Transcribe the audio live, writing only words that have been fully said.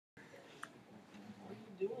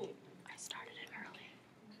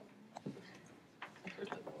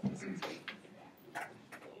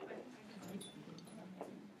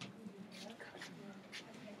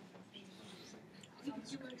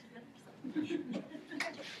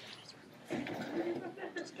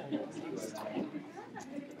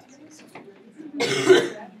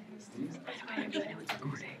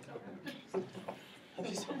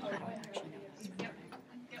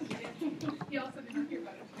He also didn't hear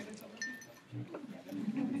about it.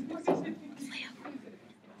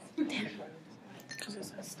 Because it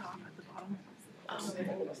says stop at the bottom. I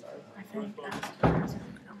think that's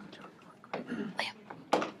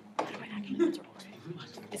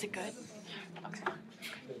Is it good? Okay.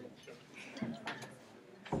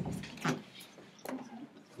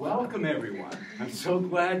 Welcome, everyone. I'm so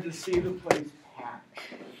glad to see the place packed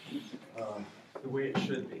the way it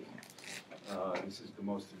should be. This is the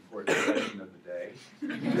most important session of the day.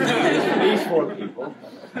 These four people.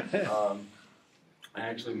 I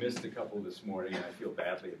actually missed a couple this morning, and I feel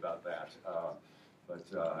badly about that. But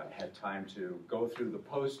I had time to go through the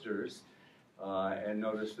posters and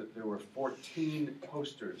notice that there were 14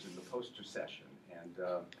 posters in the poster session. And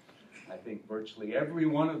I think virtually every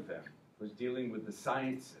one of them was dealing with the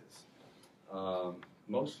sciences,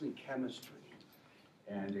 mostly chemistry.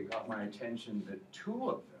 And it got my attention that 2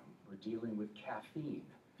 of them were dealing with caffeine.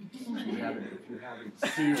 If you haven't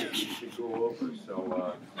seen it, you should go over.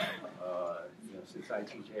 So, since I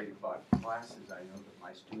teach 8 o'clock classes, I know that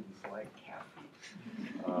my students like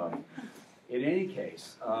caffeine. In any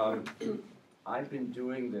case, I've been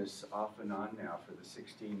doing this off and on now for the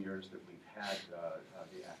 16 years that we've had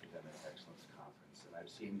the Academic Excellence Conference, and I've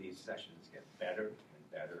seen these sessions get better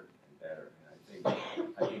and better and better. And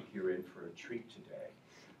I think you're in for a treat today.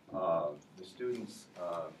 The students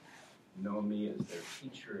know me as their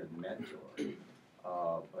teacher and mentor,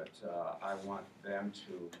 but I want them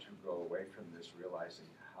to go away from this realizing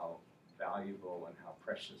how valuable and how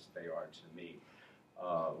precious they are to me.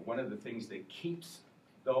 One of the things that keeps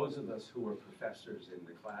those of us who are professors in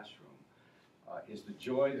the classroom is the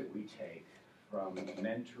joy that we take from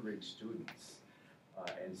mentoring students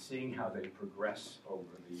and seeing how they progress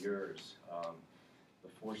over the years. The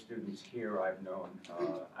 4 students here I've known,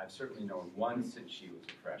 I've certainly known one since she was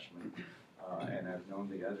a freshman, and I've known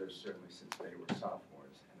the others certainly since they were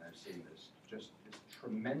sophomores, and I've seen this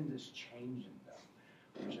tremendous change in them,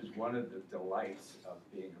 which is one of the delights of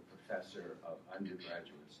being a professor of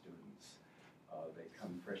undergraduate students. They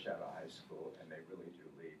come fresh out of high school, and they really do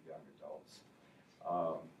lead young adults.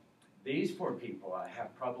 These 4 people I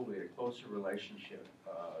have probably a closer relationship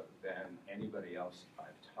than anybody else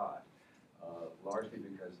I've taught. Largely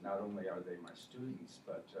because not only are they my students,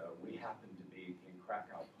 but we happen to be in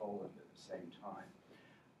Krakow, Poland at the same time.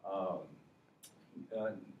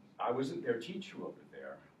 I wasn't their teacher over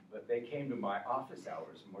there, but they came to my office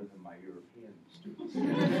hours more than my European students.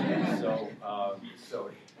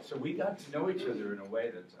 So we got to know each other in a way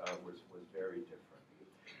that was very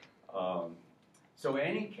different. So in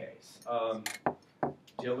any case,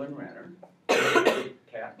 Dylan Renner,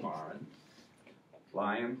 Kat Marin,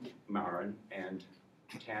 Liam Marin, and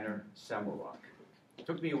Tanner Semmelrock. It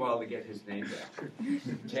took me a while to get his name down.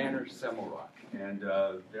 Tanner Semmelrock. And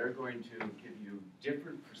they're going to give you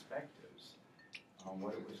different perspectives on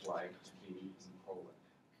what it was like to be in Poland.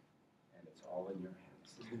 And it's all in your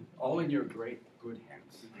hands. All in your great, good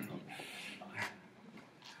hands.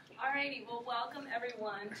 Alrighty, well, welcome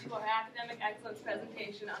everyone to our Academic Excellence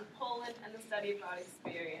presentation on Poland and the study abroad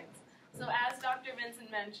experience. So as Dr.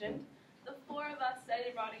 Vincent mentioned, the 4 of us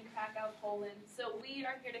studied abroad in Krakow, Poland, so we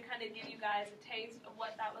are here to kind of give you guys a taste of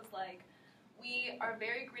what that was like. We are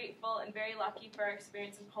very grateful and very lucky for our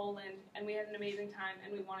experience in Poland, and we had an amazing time,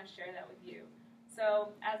 and we want to share that with you.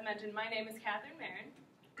 So, as mentioned, my name is Catherine Marin.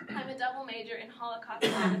 I'm a double major in Holocaust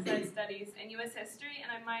and Genocide Studies and U.S. History,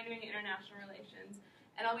 and I'm minoring in International Relations.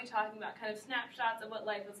 And I'll be talking about kind of snapshots of what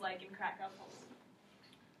life was like in Krakow, Poland.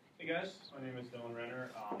 Hey guys, my name is Dylan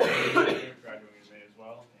Renner. I'm graduating in May as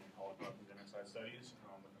well in Holocaust and Genocide Studies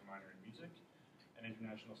with a minor in music and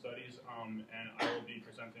International Studies. And I will be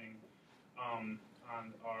presenting on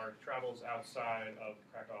our travels outside of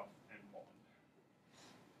Krakow and Poland.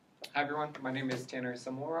 Hi everyone, my name is Tanner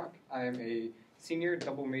Semmelrock. I am a senior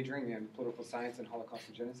double majoring in political science and Holocaust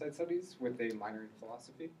and Genocide Studies with a minor in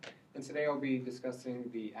philosophy. And today I'll be discussing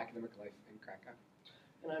the academic life in Krakow.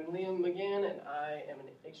 And I'm Liam McGann, and I am an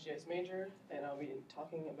HGS major, and I'll be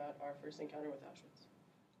talking about our first encounter with Auschwitz.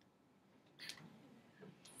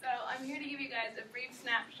 So I'm here to give you guys a brief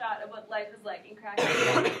snapshot of what life is like in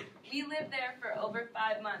Krakow. We lived there for over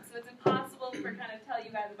 5 months, so it's impossible to kind of tell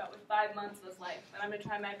you guys about what 5 months was like, but I'm going to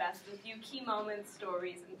try my best with a few key moments,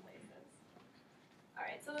 stories, and places.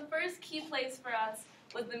 Alright, so the first key place for us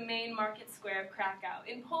was the main market square of Krakow.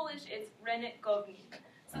 In Polish, it's Rynek Główny.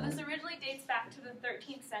 So this originally dates back to the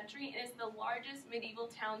 13th century and is the largest medieval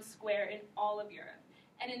town square in all of Europe.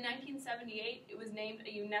 And in 1978, it was named a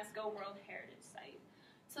UNESCO World Heritage Site.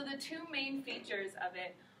 So the two main features of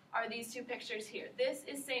it are these two pictures here. This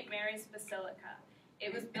is St. Mary's Basilica.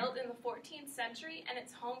 It was built in the 14th century, and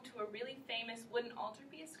it's home to a really famous wooden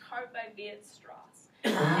altarpiece carved by Viet Strauss.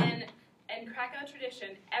 And in Krakow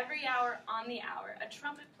tradition, every hour on the hour, a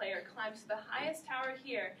trumpet player climbs to the highest tower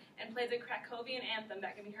here and plays a Krakowian anthem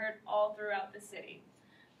that can be heard all throughout the city.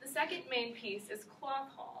 The second main piece is Cloth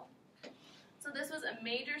Hall. So this was a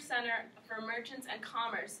major center for merchants and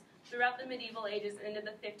commerce throughout the medieval ages and into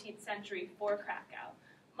the 15th century for Krakow.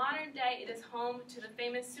 Modern day, it is home to the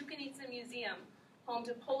famous Sukanica Museum, home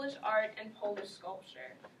to Polish art and Polish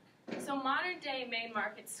sculpture. So modern day Main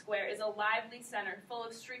Market Square is a lively center full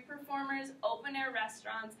of street performers, open air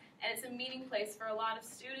restaurants, and it's a meeting place for a lot of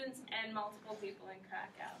students and multiple people in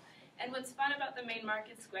Krakow. And what's fun about the Main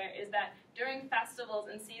Market Square is that during festivals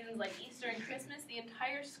and seasons like Easter and Christmas, the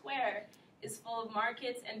entire square is full of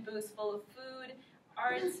markets and booths full of food,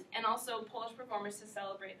 arts, and also Polish performers to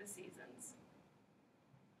celebrate the seasons.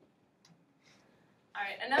 All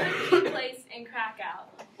right, another key place in Krakow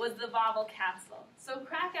was the Wawel Castle. So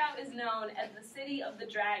Krakow is known as the city of the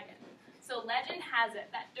dragon. So legend has it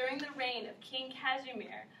that during the reign of King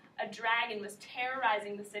Casimir, a dragon was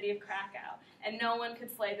terrorizing the city of Krakow, and no one could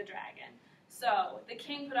slay the dragon. So the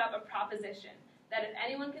king put up a proposition that if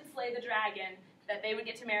anyone could slay the dragon, that they would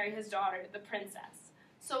get to marry his daughter, the princess.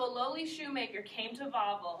 So a lowly shoemaker came to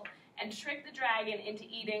Wawel and tricked the dragon into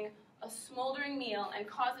eating a smoldering meal and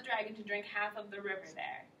caused the dragon to drink half of the river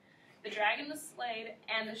there. The dragon was slayed,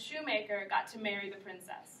 and the shoemaker got to marry the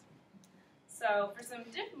princess. So, for some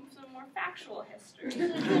more factual history,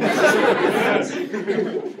 the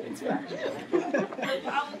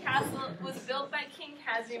Wawel Castle was built by King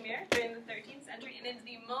Casimir during the 13th century, and it is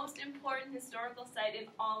the most important historical site in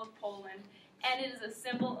all of Poland, and it is a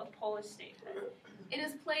symbol of Polish statehood. It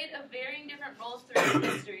has played a varying different roles throughout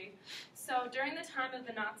history. So during the time of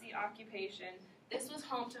the Nazi occupation, this was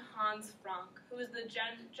home to Hans Frank, who was the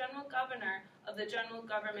general governor of the general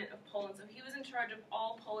government of Poland. So he was in charge of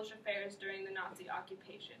all Polish affairs during the Nazi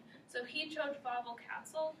occupation. So he chose Wawel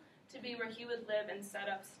Castle to be where he would live and set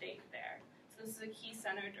up state there. So this is a key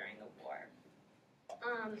center during the war.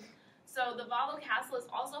 So the Wawel Castle is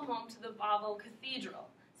also home to the Wawel Cathedral.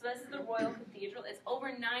 So this is the Royal Cathedral. It's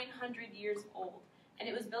over 900 years old, and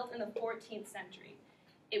it was built in the 14th century.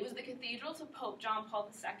 It was the cathedral to Pope John Paul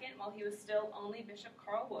II while he was still only Bishop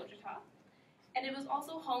Karl Wojtyła, and it was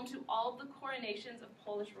also home to all of the coronations of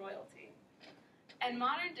Polish royalty. And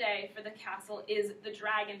modern day for the castle is the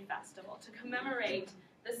Dragon Festival to commemorate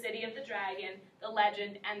the city of the dragon, the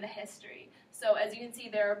legend, and the history. So as you can see,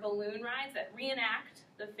 there are balloon rides that reenact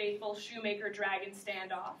the fateful shoemaker dragon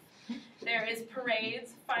standoff. There is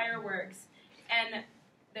parades, fireworks, and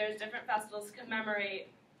there's different festivals to commemorate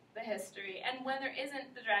the history. And when there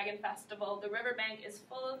isn't the Dragon Festival, the riverbank is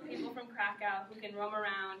full of people from Krakow who can roam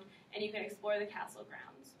around and you can explore the castle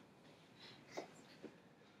grounds.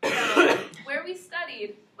 So, where we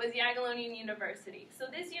studied was Jagiellonian University. So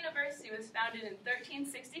this university was founded in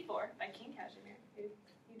 1364 by King Casimir, who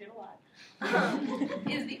did a lot.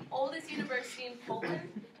 Is the oldest university in Poland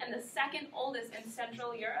and the second oldest in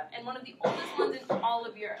Central Europe and one of the oldest ones in all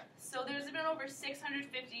of Europe. So there's been over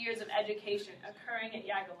 650 years of education occurring at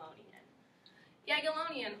Jagiellonian.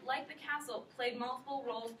 Jagiellonian, like the castle, played multiple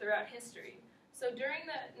roles throughout history. So during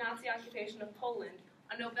the Nazi occupation of Poland,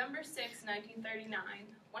 on November 6, 1939,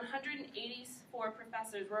 184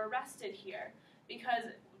 professors were arrested here because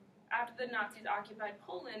after the Nazis occupied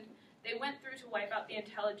Poland, they went through to wipe out the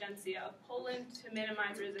intelligentsia of Poland to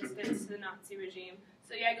minimize resistance to the Nazi regime.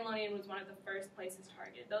 So Jagiellonian was one of the first places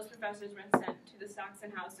targeted. Those professors were sent to the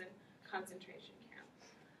Sachsenhausen concentration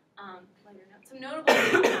camp. Later note. Some notable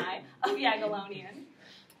alumni of Jagiellonian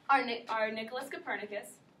are Nicholas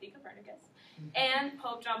Copernicus, the Copernicus, and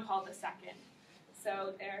Pope John Paul II.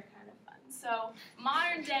 So they're kind of fun. So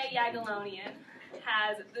modern day Jagiellonian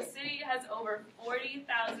the city has over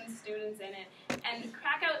 40,000 students in it, and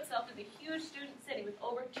Krakow itself is a huge student city with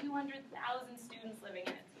over 200,000 students living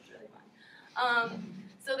in it, so it's really fun.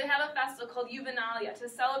 So they have a festival called Juvenalia to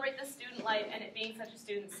celebrate the student life and it being such a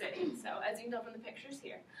student city. So as you can tell from the pictures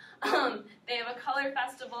here, they have a color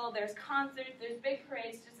festival, there's concerts, there's big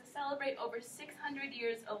parades just to celebrate over 600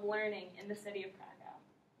 years of learning in the city of Krakow.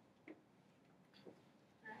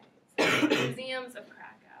 All right, so museums of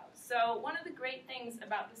Krakow. So one of the great things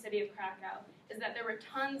about the city of Krakow is that there were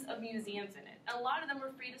tons of museums in it. And a lot of them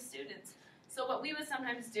were free to students. So what we would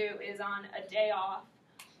sometimes do is on a day off,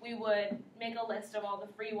 we would make a list of all the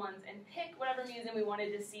free ones and pick whatever museum we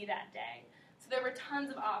wanted to see that day. So there were tons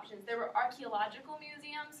of options. There were archaeological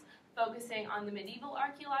museums focusing on the medieval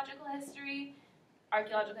archaeological history.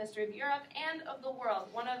 archaeological history of Europe and of the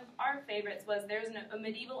world. One of our favorites was there's a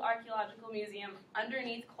medieval archaeological museum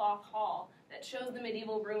underneath Cloth Hall that shows the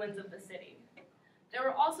medieval ruins of the city. There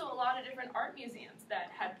were also a lot of different art museums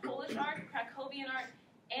that had Polish art, Krakowian art,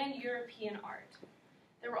 and European art.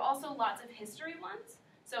 There were also lots of history ones,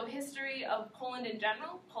 so history of Poland in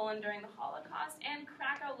general, Poland during the Holocaust, and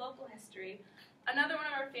Krakow local history. Another one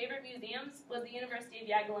of our favorite museums was the University of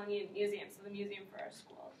Jagiellonian Museum, so the museum for our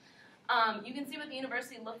school. You can see what the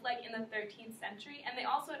university looked like in the 13th century, and they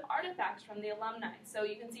also had artifacts from the alumni. So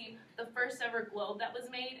you can see the first ever globe that was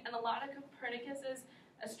made, and a lot of Copernicus's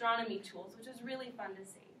astronomy tools, which is really fun to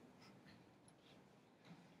see.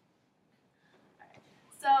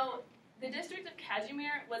 So the district of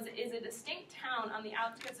Kazimierz is a distinct town on the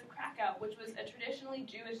outskirts of Krakow, which was a traditionally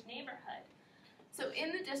Jewish neighborhood. So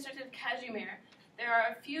in the district of Kazimierz, there are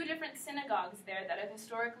a few different synagogues there that have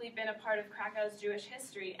historically been a part of Krakow's Jewish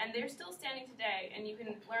history, and they're still standing today, and you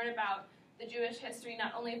can learn about the Jewish history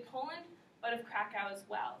not only of Poland, but of Krakow as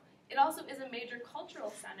well. It also is a major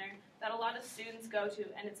cultural center that a lot of students go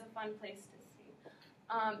to, and it's a fun place to see.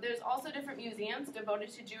 There's also different museums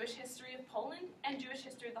devoted to Jewish history of Poland and Jewish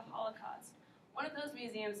history of the Holocaust. One of those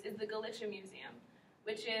museums is the Galicia Museum,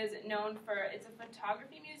 which is known for, it's a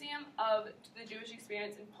photography museum of the Jewish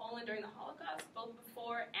experience in Poland during the Holocaust, both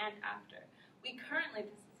before and after. We currently,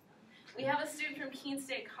 this is fun, we have a student from Keene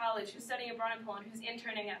State College who's studying abroad in Poland who's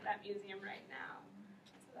interning at that museum right now.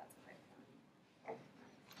 So that's quite fun.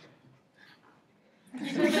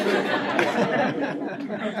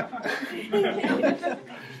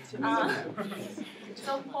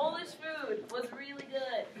 So Polish food was really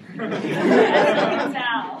good, as you can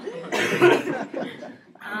tell.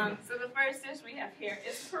 So the first dish we have here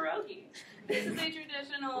is pierogi. This is a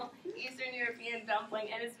traditional Eastern European dumpling,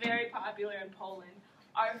 and it's very popular in Poland.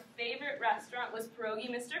 Our favorite restaurant was Pierogi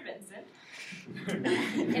Mr. Vincent. And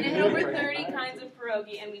it had over 30 kinds of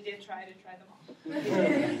pierogi, and we did try them all.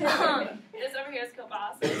 This over here is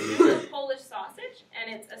kielbasa. It's a Polish sausage, and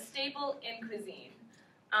it's a staple in cuisine.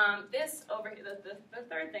 This over here, the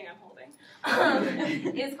third thing I'm holding,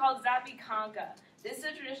 is called zapiekanka. This is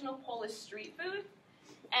a traditional Polish street food,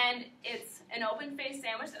 and it's an open-faced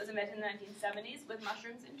sandwich that was invented in the 1970s with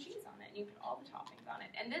mushrooms and cheese on it, and you put all the toppings on it.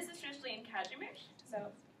 And this is traditionally in Kazimierz, so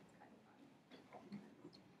it's kind of fun.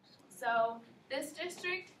 So this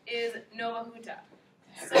district is Nowa Huta.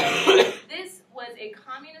 So this was a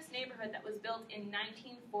communist neighborhood that was built in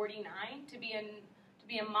 1949 to be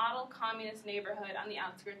a model communist neighborhood on the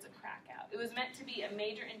outskirts of Krakow. It was meant to be a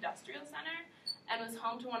major industrial center and was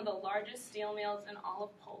home to one of the largest steel mills in all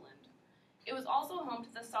of Poland. It was also home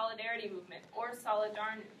to the Solidarity movement, or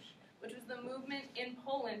Solidarność, which was the movement in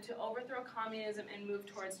Poland to overthrow communism and move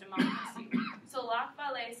towards democracy. So Lech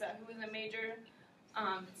Walesa, who was a major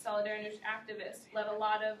Solidarność activist, led a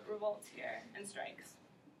lot of revolts here and strikes.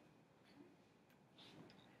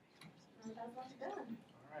 And that's what's done.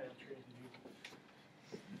 All right,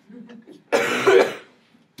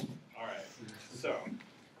 all right, so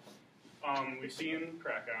we've seen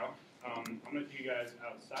Krakow. I'm going to take you guys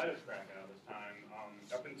outside of Krakow this time,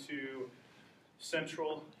 up into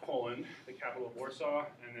central Poland, the capital of Warsaw,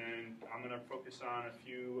 and then I'm going to focus on a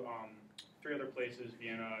few, 3 other places,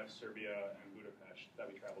 Vienna, Serbia, and Budapest, that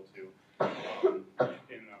we traveled to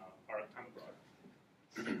in our time abroad.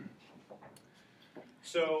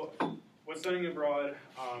 So, when studying abroad,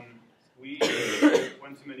 we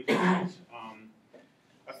went to many countries.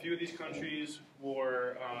 A few of these countries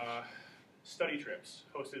were study trips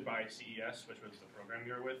hosted by CES, which was the program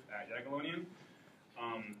we were with at Jagiellonian.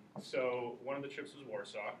 So one of the trips was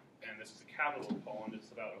Warsaw, and this is the capital of Poland. It's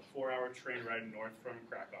about a 4-hour train ride north from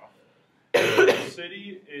Krakow. The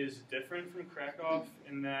city is different from Krakow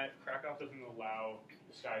in that Krakow doesn't allow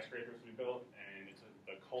skyscrapers to be built, and it's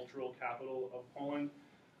the cultural capital of Poland.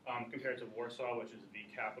 Compared to Warsaw, which is the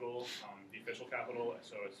capital, the official capital,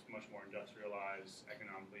 so it's much more industrialized,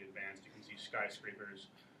 economically advanced. You can see skyscrapers.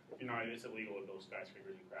 You know, it's illegal to build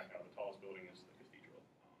skyscrapers in Krakow. The tallest building is the cathedral.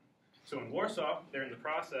 So in Warsaw, they're in the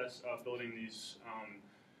process of building these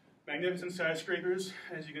magnificent skyscrapers,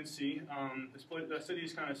 as you can see. The city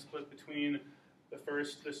is kind of split between the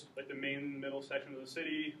main middle section of the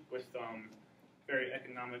city with very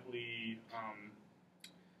economically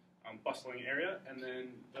bustling area, and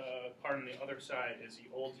then the part on the other side is the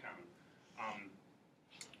old town.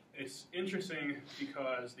 It's interesting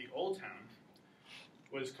because the old town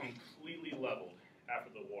was completely leveled after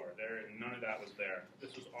the war. None of that was there.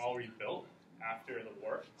 This was all rebuilt after the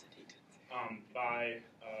war by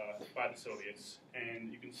the Soviets.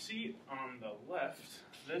 And you can see on the left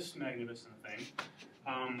this magnificent thing.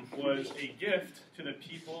 was a gift to the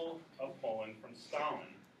people of Poland from Stalin.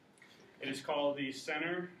 It is called the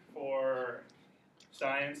Center for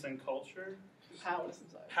Science and Culture. Palace of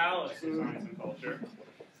Science. Palace of Science and Culture.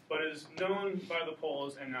 But is known by the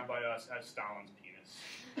Poles and now by us as Stalin's penis.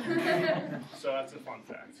 So that's a fun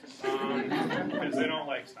fact. Because they don't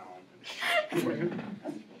like Stalin.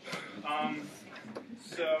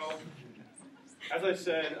 So, as I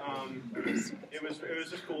said, it was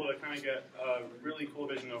just cool to kind of get a really cool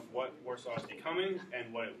vision of what Warsaw is becoming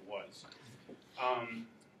and what it was.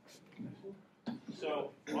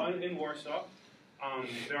 In Warsaw,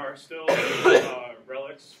 there are still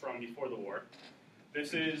relics from before the war.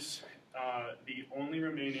 This is the only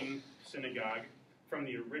remaining synagogue from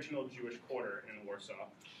the original Jewish quarter in Warsaw.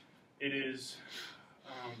 It is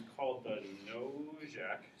called the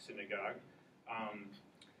Nowjak Synagogue, and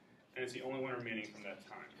it's the only one remaining from that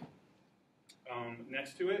time.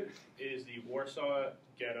 Next to it is the Warsaw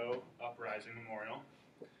Ghetto Uprising Memorial,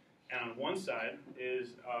 and on one side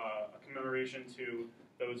is a commemoration to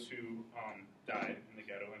those who died in the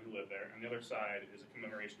ghetto and who lived there, and the other side is a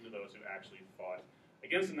commemoration to those who actually fought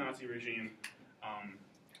against the Nazi regime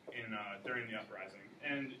during the uprising.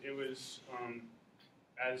 And it was,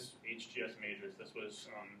 as HGS majors, this was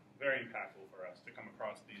very impactful for us to come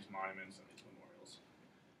across these monuments and these memorials.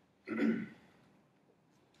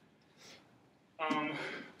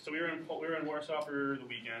 So we were in Warsaw for the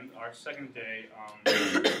weekend. Our second day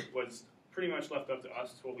was pretty much left up to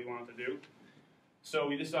us to what we wanted to do. So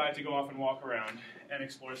we decided to go off and walk around and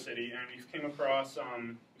explore the city, and we came across,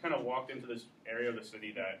 we kind of walked into this area of the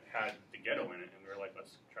city that had the ghetto in it, and we were like,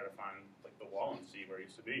 let's try to find like the wall and see where it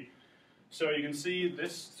used to be. So you can see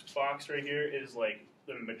this box right here is like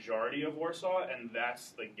the majority of Warsaw, and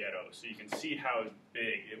that's the ghetto. So you can see how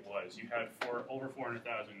big it was. You had over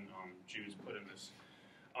 400,000 Jews put in this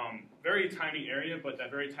very tiny area, but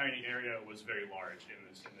that very tiny area was very large in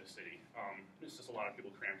this city. It's just a lot of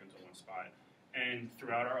people crammed into one spot. And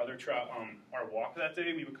throughout our our walk that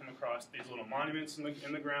day, we would come across these little monuments in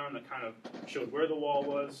the ground that kind of showed where the wall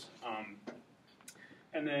was.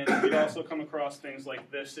 And then we'd also come across things like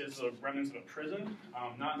this is a remnants of a prison,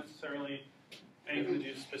 not necessarily anything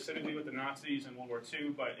to do specifically with the Nazis in World War II,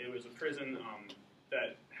 but it was a prison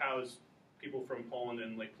that housed people from Poland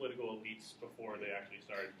and like political elites before they actually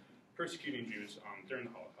started persecuting Jews during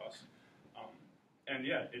the Holocaust. And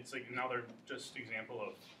yeah, it's like another just example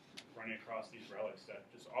of running across these relics that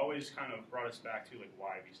just always kind of brought us back to like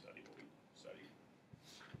why we study what we study.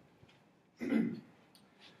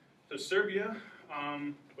 So Serbia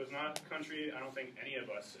was not a country I don't think any of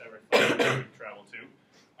us ever thought we would travel to.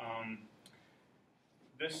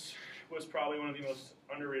 This was probably one of the most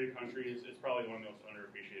underrated countries. It's probably one of the most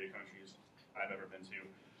underappreciated countries I've ever been to.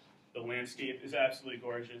 The landscape is absolutely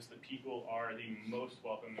gorgeous. The people are the most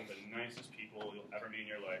welcoming, the nicest people you'll ever meet in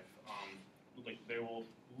your life. Like they will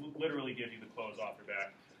literally give you the clothes off your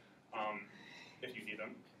back if you need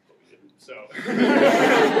them. But we didn't. So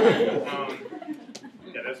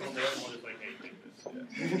yeah, that's one we'll just like, hey, take this.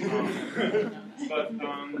 Yeah. But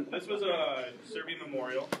this was a Serbian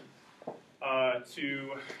memorial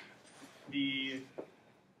to the.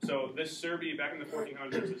 So this Serbia back in the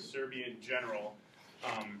 1400s, this Serbian general.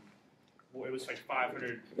 It was like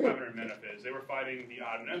 500 men of his. They were fighting the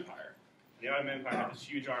Ottoman Empire. The Ottoman Empire had this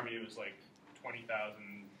huge army. It was like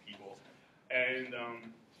 20,000 people. And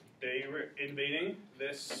they were invading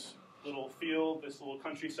this little field, this little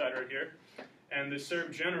countryside right here. And the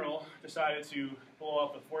Serb general decided to blow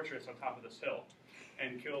up the fortress on top of this hill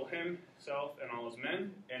and kill himself and all his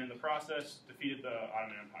men, and in the process defeated the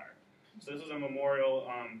Ottoman Empire. So this is a memorial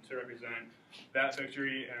to represent that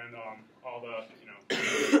victory and all the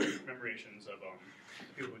commemorations of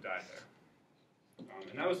people who died there.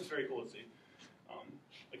 And that was just very cool to see,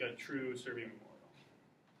 like a true Serbian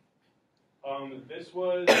memorial. This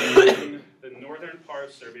was in the northern part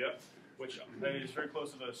of Serbia, which is very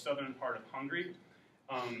close to the southern part of Hungary.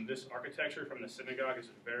 This architecture from the synagogue is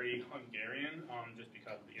very Hungarian, just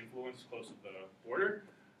because of the influence close to the border.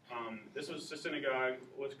 The synagogue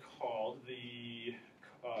was called the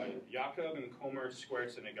Jakub and Komer Square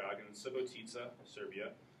Synagogue in Subotica,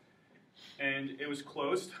 Serbia. And it was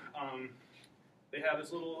closed. They have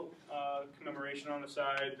this little commemoration on the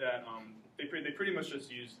side that they pretty much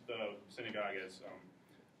just used the synagogue as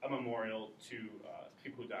a memorial to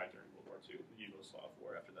people who died during World War II, the Yugoslav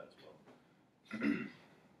War after that as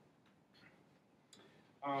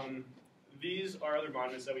well. These are other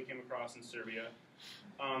monuments that we came across in Serbia.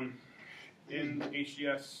 In the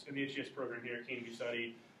HGS program here at Keene, we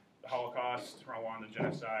study the Holocaust, Rwandan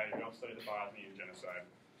genocide. We also study the Bosnian genocide.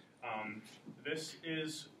 This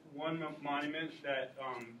is one monument that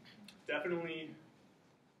definitely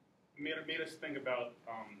made us think about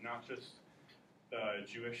not just the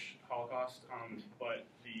Jewish Holocaust, but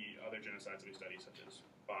the other genocides that we study, such as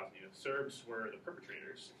Bosnia. Serbs were the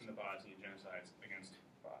perpetrators in the Bosnian genocides against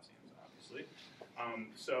Bosnians, obviously.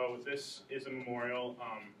 So this is a memorial.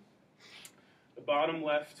 The bottom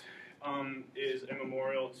left is a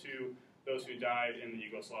memorial to those who died in the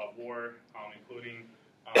Yugoslav War,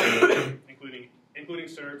 including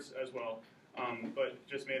Serbs as well. But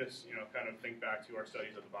just made us, kind of think back to our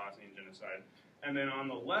studies of the Bosnian genocide. And then on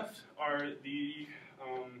the left are the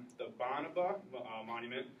Banaba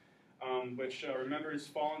monument, which remembers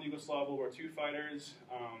fallen Yugoslav World War II fighters.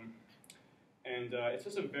 And it's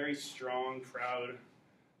just a very strong, proud,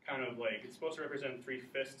 kind of like, it's supposed to represent three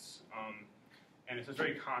fists. And it's just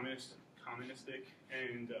very communistic,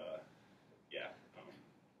 and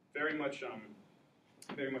very much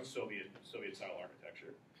Soviet style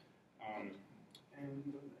architecture. And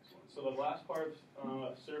the next one. So the last part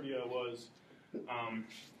of Serbia was an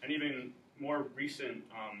even more recent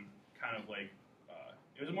kind of like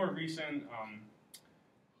it was a more recent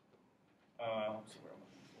what's the word I'm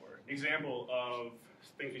looking for? Example of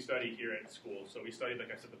things we study here at school. So we studied,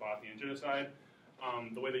 like I said, the Bosnian genocide.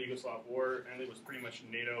 The way the Yugoslav war ended was pretty much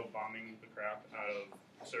NATO bombing the crap out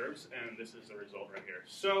of Serbs, and this is the result right here.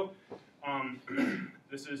 So,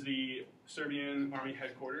 this is the Serbian army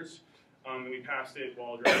headquarters, and we passed it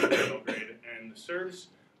while driving to Belgrade. And the Serbs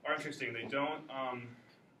are interesting. They don't,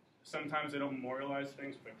 sometimes they don't memorialize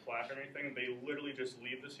things with a plaque or anything. They literally just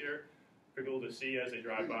leave this here for people to see as they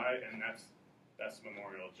drive by, and that's the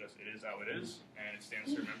memorial. It is how it is, and it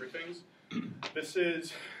stands to remember things. This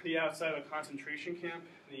is the outside of a concentration camp,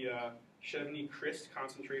 the Shevni Krist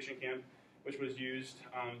concentration camp, which was used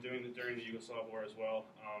during the Yugoslav war as well.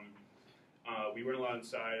 We weren't allowed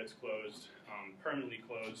inside. It's closed, permanently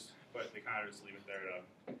closed, but they kind of just leave it there to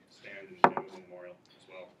stand and do a memorial as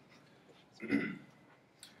well.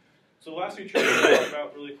 So the last two trips I'll talk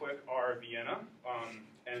about really quick are Vienna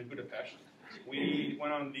and Budapest. We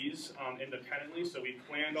went on these independently, so we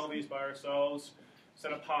planned all these by ourselves.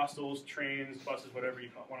 Set up hostels, trains, buses, whatever you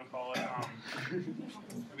want to call it.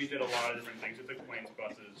 We did a lot of different things. We took planes,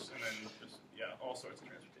 buses, and then just, all sorts of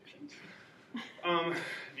transportation.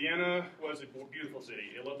 Vienna was a beautiful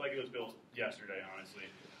city. It looked like it was built yesterday, honestly.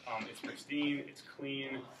 It's pristine, it's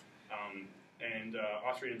clean, and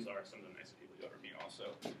Austrians are some of the nicest people you ever meet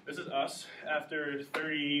also. This is us after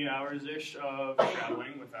 30 hours-ish of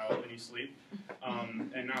traveling without any sleep,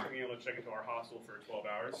 and not being able to check into our hostel for 12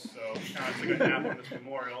 hours. So we kind of took a nap on this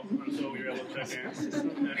memorial until we were able to check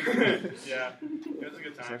in. Yeah, it was a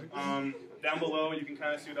good time. Down below, you can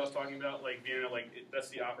kind of see what I was talking about. Like Vienna, that's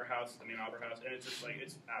the opera house, the main opera house, and it's just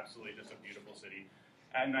it's absolutely just a beautiful city.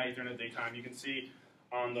 At night, during the daytime, you can see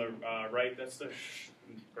on the right, that's the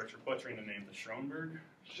butchering the name, the Schomburg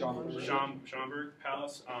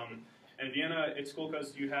Palace. And Vienna, it's cool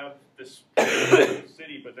because you have this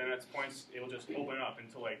city, but then at points it will just open up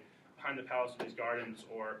into behind the palace with these gardens,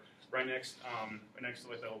 or right next to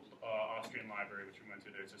the Austrian library, which we went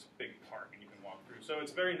to. There's this big park, and you can walk through. So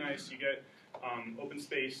it's very nice. You get open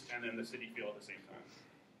space and then the city feel at the same time.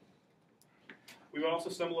 We would also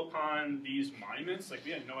stumble upon these monuments.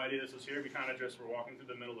 We had no idea this was here. We kind of just were walking through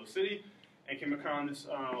the middle of the city and came upon this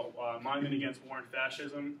monument against war and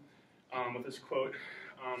fascism with this quote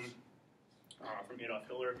from Adolf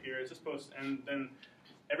Hitler up here. It's just and then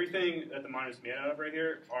everything that the monument is made out of right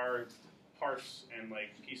here are parts and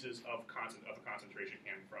pieces of a concentration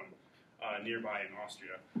camp from nearby in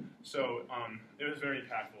Austria. So it was very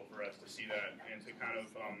impactful for us to see that, and to kind of,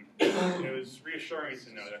 it was reassuring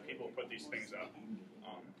to know that people put these things up in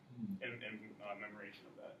commemoration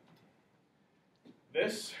of that.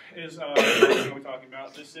 This is what we're talking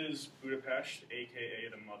about. This is Budapest, aka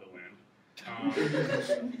the motherland.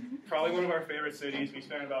 Probably one of our favorite cities. We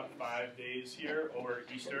spent about 5 days here over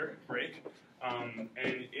Easter break, and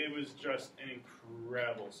it was just an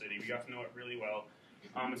incredible city. We got to know it really well.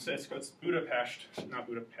 It's Budapest, not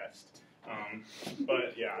Budapest.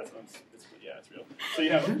 But yeah, it's real. So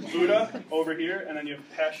you have Buda over here, and then you have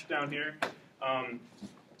Pest down here.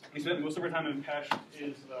 We spent most of our time in Pest.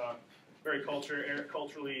 Is very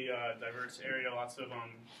culturally diverse area. Lots of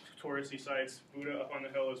touristy sites. Buda up on the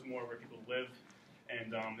hill is more where people live,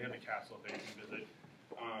 and they have the castle that you can visit.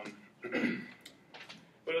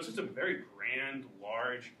 But it was just a very grand,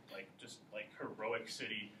 large, heroic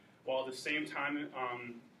city. While at the same time,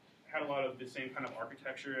 had a lot of the same kind of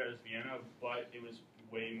architecture as Vienna, but it was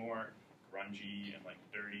way more grungy and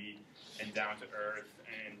dirty and down to earth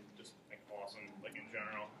and just awesome, in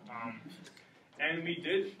general. And we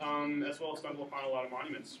did, as well, stumble upon a lot of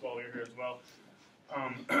monuments while we were here as well.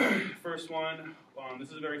 First one, this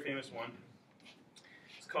is a very famous one.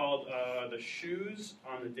 It's called The Shoes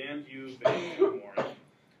on the Danube Memorial.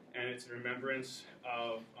 And it's in remembrance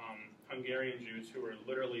of Hungarian Jews who were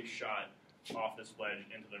literally shot off this ledge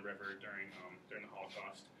into the river during the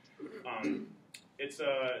Holocaust. It's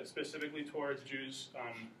specifically towards Jews,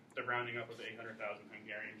 the rounding up of 800,000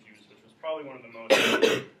 Hungarian Jews, which was probably one of the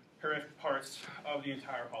most horrific parts of the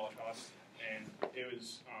entire Holocaust. And it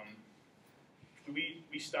was,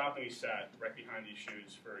 we stopped and we sat right behind these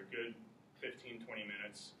shoes for a good 15, 20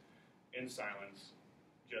 minutes in silence,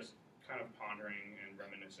 just kind of pondering and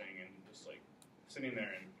reminiscing and just like sitting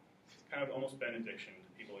there and kind of almost benediction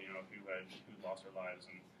to people, you know, who lost their lives.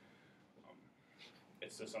 And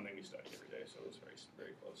it's just something we study every day, so it was very,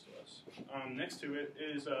 very close to us. Next to it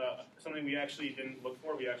is something we actually didn't look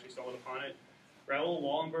for. We actually stumbled upon it. Raoul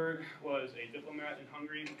Wallenberg was a diplomat in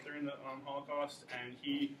Hungary during the Holocaust, and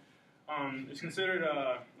he is considered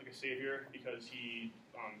like a savior because he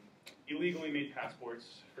illegally made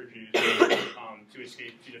passports for Jews to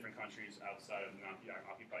escape to different countries outside of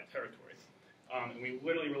Nazi-occupied territory. And we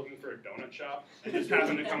literally were looking for a donut shop and just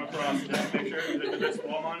happened to come across this picture, this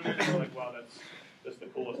wall monument, and we're like, wow, that's the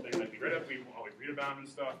coolest thing that we read of. We always read about him and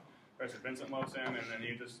stuff. Professor Vincent loves him, and then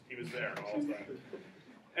he was there all the time.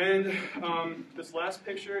 And this last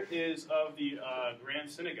picture is of the Grand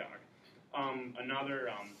Synagogue, another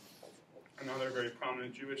very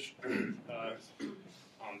prominent Jewish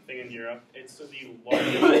thing in Europe. It's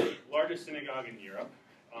the largest synagogue in Europe,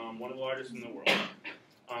 one of the largest in the world.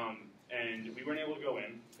 And we weren't able to go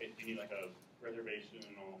in. You need like a reservation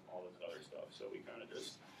and all this other stuff. So we kind of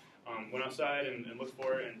just went outside and looked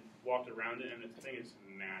for it and walked around it. And the thing is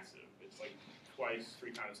massive. It's like twice,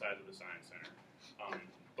 3 times the size of the Science Center.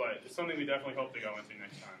 But it's something we definitely hope to go into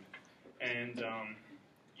next time. And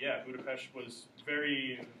yeah, Budapest was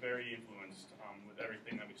very, very influenced with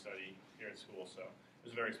everything that we study here at school. So it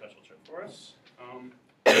was a very special trip for us.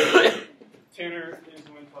 Tanner is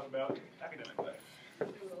going to talk about academic life. Do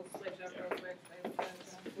a little switch up real quick.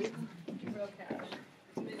 Real cash.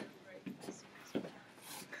 Minute break.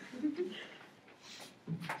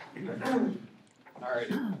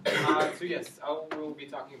 Alrighty. So yes, we'll be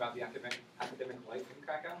talking about the academic life in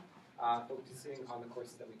Krakow, focusing on the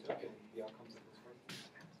courses that we took and the outcomes of those courses.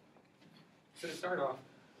 So to start off,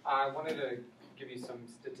 I wanted to give you some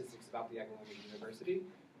statistics about the Jagiellonian University.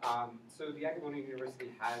 So the Jagiellonian University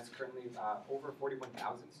has currently over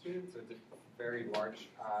 41,000 students, so it's a very large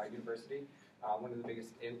university, one of the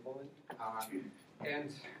biggest in Poland.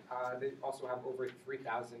 And they also have over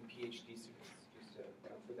 3,000 PhD students, just to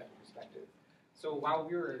put that in perspective. So while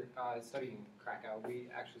we were studying in Krakow, we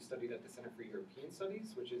actually studied at the Center for European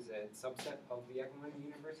Studies, which is a subset of the Jagiellonian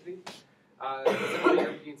University. The Center for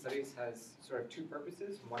European Studies has sort of 2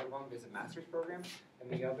 purposes. One of them is a master's program,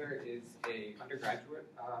 and the other is a undergraduate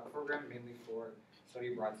program, mainly for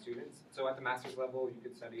study abroad students. So at the master's level, you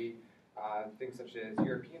could study things such as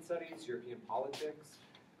European studies, European politics,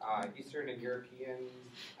 Eastern and European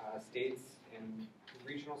states, and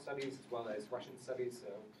regional studies, as well as Russian studies,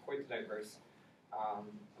 so quite diverse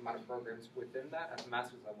amount of programs within that at the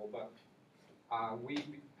master's level. But I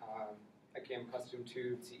became accustomed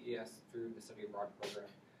to CES through the study abroad program.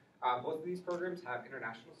 Both of these programs have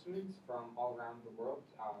international students from all around the world,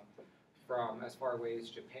 from as far away as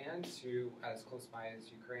Japan to as close by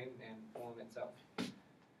as Ukraine and Poland itself.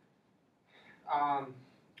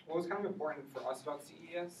 What was kind of important for us about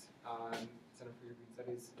CES, Center for European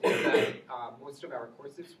Studies, is that most of our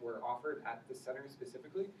courses were offered at the center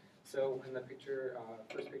specifically. So in the picture,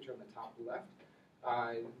 first picture on the top left,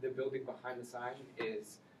 the building behind the sign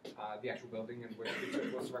is the actual building in which we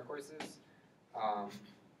took most of our courses.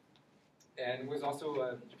 And it was also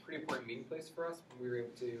a pretty important meeting place for us. We were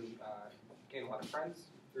able to gain a lot of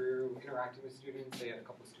friends through interacting with students. They had a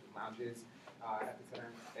couple of student lounges at the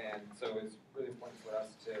center, and so it's really important for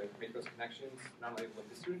us to make those connections, not only with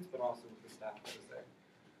the students, but also with the staff that was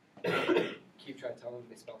there. Keep trying to tell them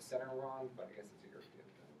they spell center wrong, but I guess it's a European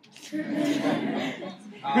thing.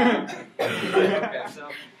 Okay,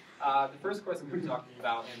 so the first course I'm going to be talking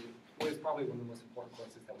about, and what is probably one of the most important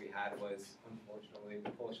courses that we had, was, unfortunately,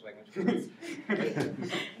 the Polish language course.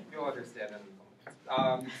 You'll understand that in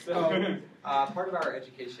a moment. Part of our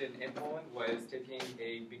education in Poland was taking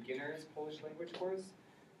a beginner's Polish language course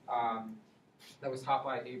that was taught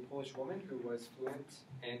by a Polish woman who was fluent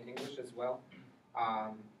in English as well.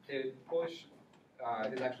 Polish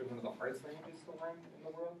is actually one of the hardest languages to learn in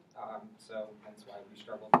the world, so that's why we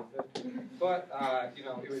struggled with it. But you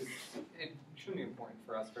know, it was extremely important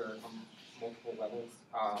for us for multiple levels.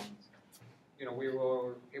 we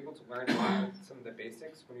were able to learn about some of the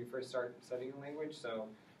basics when you first start studying a language. So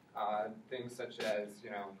things such as,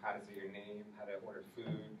 how to say your name, how to order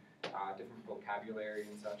food, different vocabulary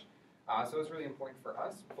and such. So it was really important for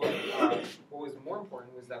us. But what was more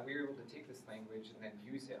important was that we were able to take this language and then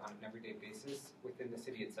use it on an everyday basis within the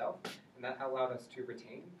city itself. And that allowed us to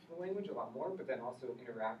retain the language a lot more, but then also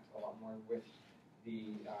interact a lot more with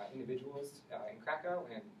the individuals in Krakow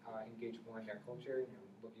and engage more in their culture,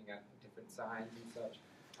 looking at different signs and such.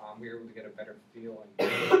 We were able to get a better feel and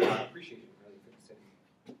appreciation really for the city.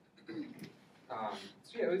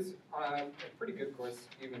 So yeah, it was a pretty good course,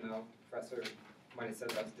 even though the professor might have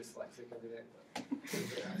said I was dyslexic every day. But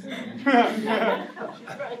She's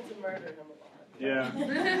trying to murder him a lot. Yeah.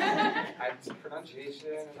 Pronunciation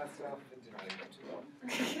and that stuff, it didn't really go too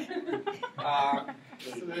well.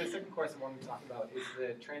 So the second course I wanted to talk about is the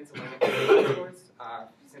transatlantic course,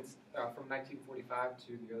 from 1945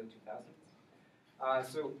 to the early 2000s.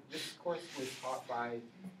 So this course was taught by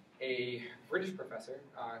a British professor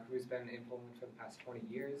who's been in Poland for the past 20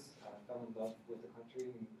 years, fell in love with the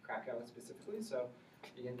country, and Krakow specifically, so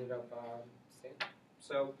he ended up staying.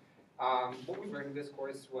 So what we learned in this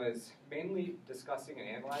course was mainly discussing and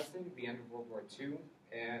analyzing the end of World War II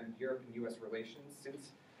and Europe and U.S. relations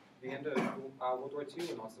since the end of World War II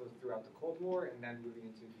and also throughout the Cold War, and then moving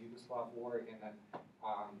into the Yugoslav War, and then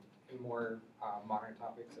in more modern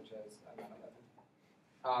topics such as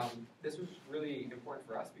 9/11. This was really important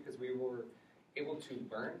for us because we were able to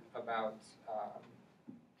learn about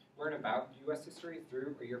U.S. history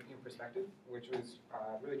through a European perspective, which was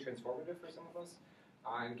really transformative for some of us,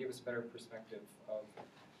 and gave us a better perspective of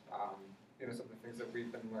some of the things that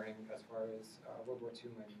we've been learning as far as World War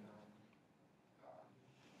II and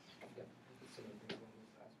some of the things in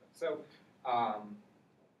this aspect. So,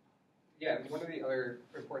 one of the other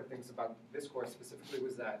important things about this course specifically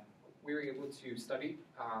was that we were able to study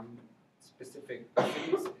specific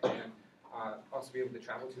cities and also be able to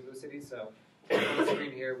travel to those cities. So on the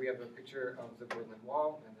screen here we have a picture of the Berlin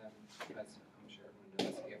Wall, and then, as I'm sure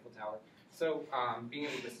everyone knows, the Eiffel Tower. So being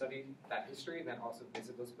able to study that history and then also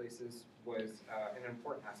visit those places was an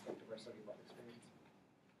important aspect of our study abroad experience.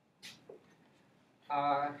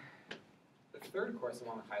 The third course I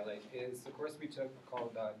want to highlight is the course we took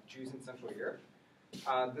called Jews in Central Europe.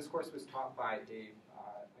 This course was taught by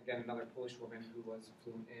again, another Polish woman who was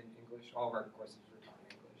fluent in English. All of our courses were taught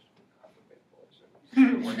in English.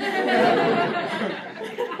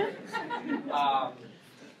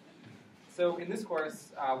 So in this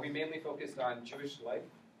course, we mainly focused on Jewish life,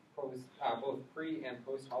 both pre- and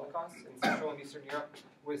post-Holocaust in Central and Eastern Europe,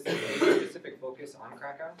 with a specific focus on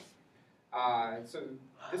Krakow. So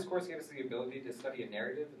this course gave us the ability to study a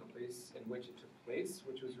narrative in the place in which it took place,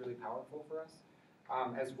 which was really powerful for us,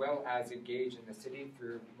 as well as engage in the city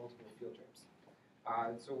through multiple field trips.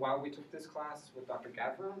 So while we took this class with Dr.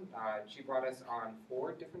 Gavron, she brought us on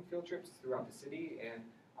 4 different field trips throughout the city and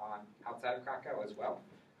outside of Krakow as well.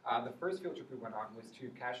 The first field trip we went on was to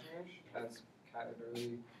Kashmir, as Kat had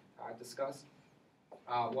already discussed.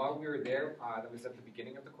 While we were there, that was at the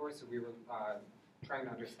beginning of the course, so we were trying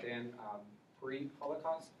to understand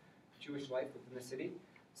pre-Holocaust Jewish life within the city.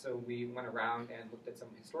 So we went around and looked at some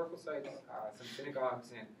historical sites, some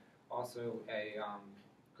synagogues, and also a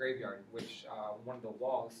graveyard, which one of the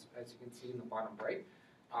walls, as you can see in the bottom right,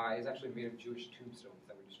 is actually made of Jewish tombstones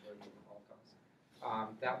that were destroyed during the Holocaust.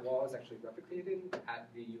 That wall is actually replicated at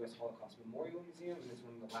the U.S. Holocaust Memorial Museum, and it's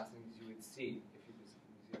one of the last things you would see if you visit the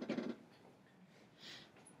museum.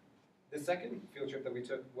 The second field trip that we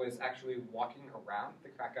took was actually walking around the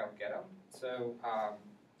Krakow ghetto. So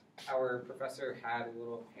our professor had a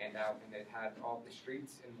little handout, and it had all the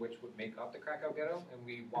streets in which would make up the Krakow ghetto, and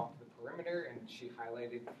we walked the perimeter, and she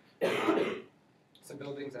highlighted some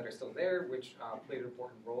buildings that are still there, which played an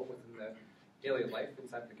important role within the daily life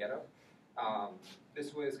inside the ghetto.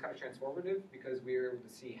 This was kind of transformative because we were able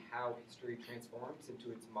to see how history transforms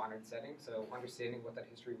into its modern setting, so understanding what that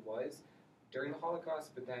history was during the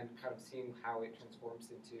Holocaust, but then kind of seeing how it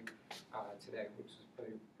transforms into today, which is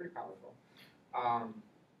pretty powerful.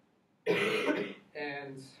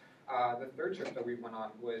 And the third trip that we went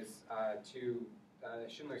on was to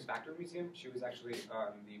Schindler's Factory Museum. She was actually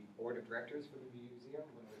on the board of directors for the museum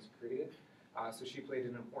when it was created. So she played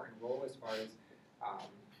an important role as far as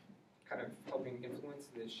kind of helping influence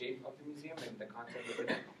the shape of the museum and the concept of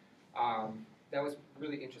it. That was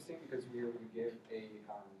really interesting because we were able to give a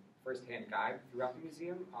first-hand guide throughout the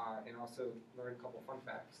museum and also learn a couple fun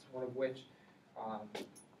facts, one of which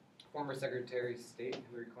former Secretary of State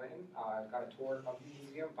Hillary Clinton got a tour of the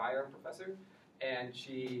museum by our professor, and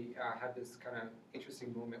she had this kind of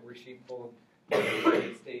interesting moment where she pulled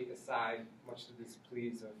the state aside, much to the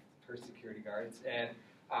displease of her security guards, and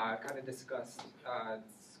kind of discussed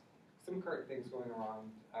some current things going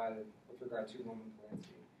on with regard to Roman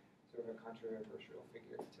Polanski, sort of a controversial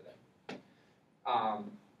figure today.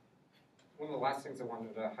 One of the last things I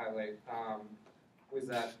wanted to highlight was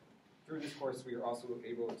that through this course we were also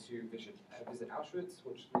able to visit Auschwitz,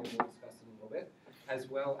 which we will discuss in a little bit, as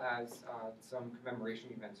well as some commemoration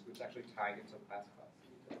events, which actually tied into the last class.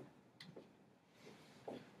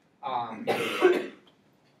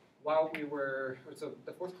 While we were, so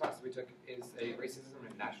the fourth class we took is a racism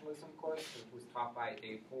and nationalism course. It was taught by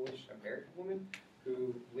a Polish-American woman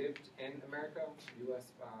who lived in America,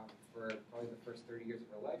 U.S., for probably the first 30 years of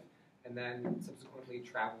her life, and then subsequently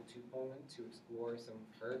traveled to Poland to explore some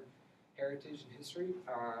of her heritage and history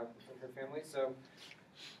from her family. So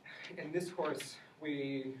in this course,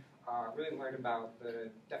 we really learned about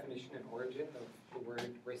the definition and origin of the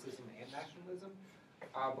word racism and nationalism.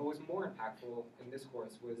 But what was more impactful in this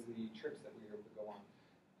course was the trips that we were able to go on.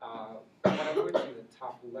 One of which in the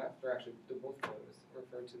top left, or actually both photos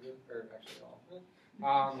refer to the, or actually all,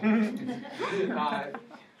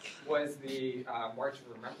 was the March of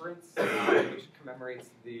Remembrance, which commemorates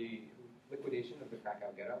the liquidation of the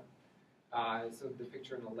Krakow ghetto. So the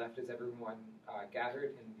picture on the left is everyone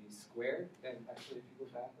gathered in the square, and actually if you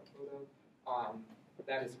go back a photo,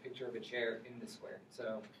 that is a picture of a chair in the square.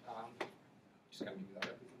 So just going to give you that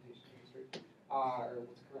representation of history, or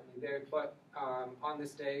what's currently there. But on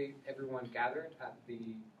this day, everyone gathered at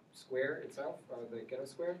the square itself, or the ghetto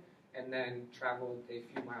square, and then traveled a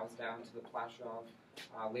few miles down to the Plaszow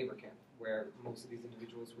labor camp, where most of these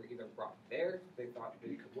individuals were either brought there, they thought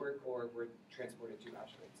they could work, or were transported to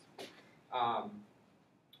Auschwitz.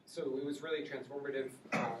 So it was really transformative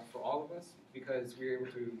for all of us, because we were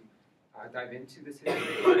able to dive into this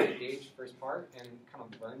history, engage first part, and kind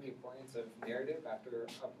of learn the importance of narrative after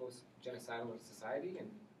a post-genocidal society and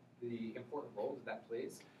the important role that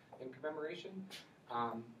plays in commemoration.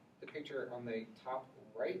 The picture on the top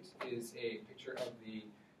right is a picture of the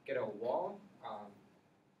ghetto wall,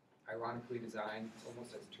 ironically designed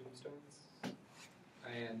almost as tombstones.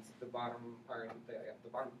 And the bottom, or the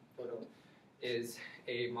bottom photo is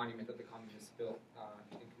a monument that the communists built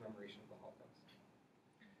in commemoration of the Holocaust.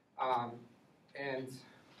 And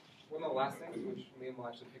one of the last things, which Liam will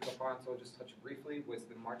actually pick up on, so I'll just touch briefly, was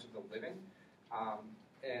the March of the Living.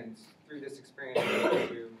 And through this experience, I was able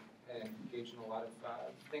to engage in a lot of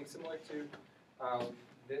things similar to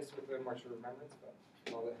this with the March of Remembrance, but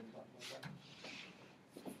I'll let him talk about that.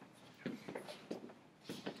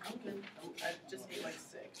 I'm good. I just ate like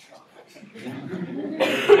 6.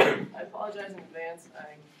 I apologize in advance.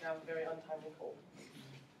 I have a very untimely cold.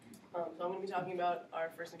 So I'm going to be talking about our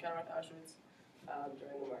first encounter with Auschwitz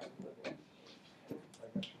during the March of the Living.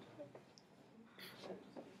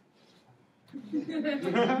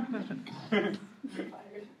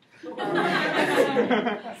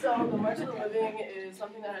 So the March of the Living is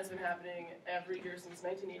something that has been happening every year since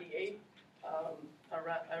 1988.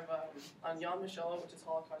 On Yom HaShoah, which is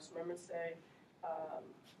Holocaust Remembrance Day,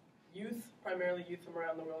 primarily youth from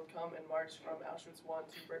around the world, come and march from Auschwitz 1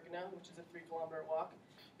 to Birkenau, which is a 3-kilometer walk.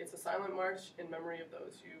 It's a silent march in memory of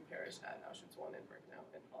those who perished at Auschwitz 1 and Birkenau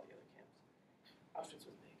and all the other camps. Auschwitz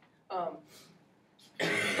was big.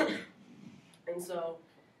 And so,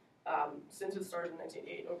 since it started in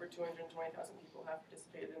 1908, over 220,000 people have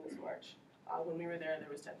participated in this march. When we were there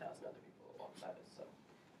was 10,000 other people alongside us, so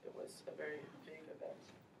it was a very big event.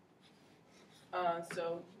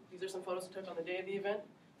 So these are some photos we took on the day of the event.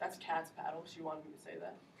 That's Kat's paddle. She wanted me to say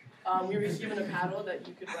that. We were given a paddle that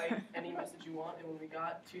you could write any message you want, and when we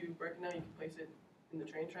got to Birkenau, you could place it in the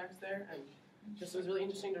train tracks there. And just it was really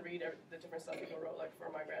interesting to read the different stuff people wrote, like for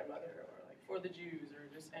my grandmother, or like for the Jews, or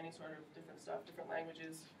just any sort of different stuff, different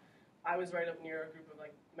languages. I was right up near a group of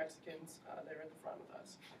like Mexicans. They were at the front with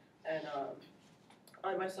us, and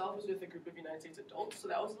I myself was with a group of United States adults, so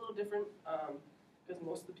that was a little different. Because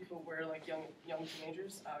most of the people were like young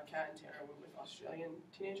teenagers. Kat and Tara were with Australian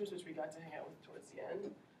teenagers, which we got to hang out with towards the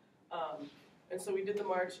end. And so we did the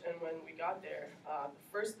march, and when we got there, the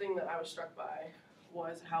first thing that I was struck by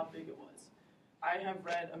was how big it was. I have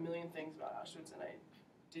read a million things about Auschwitz, and I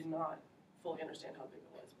did not fully understand how big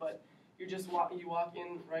it was. But you walk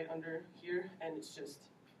in right under here, and it's just,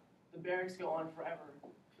 the barracks go on forever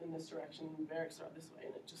in this direction, and the barracks are this way,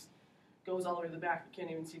 and it just goes all the way to the back. You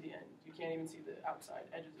can't even see the end. You can't even see the outside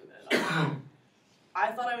edges of it at all.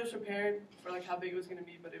 I thought I was prepared for like how big it was going to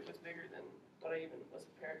be, but it was bigger than what I even was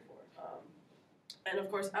prepared for. And of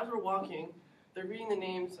course, as we're walking, they're reading the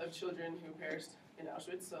names of children who perished in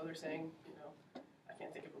Auschwitz. So they're saying, I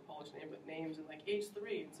can't think of a Polish name, but names in like age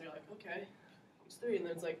 3. And so you're like, okay, he's 3, and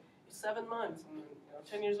then it's like, he's 7 months, and then,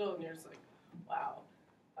 10 years old, and you're just like, wow.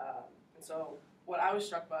 And so what I was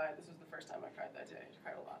struck by, this was the first time I cried that day, I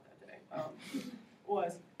cried a lot that day,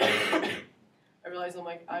 was I realized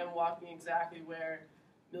I'm walking exactly where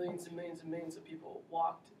millions and millions and millions of people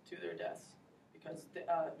walked to their deaths, because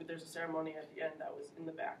there's a ceremony at the end that was in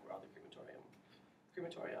the back where all the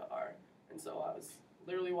crematoria are. And so I was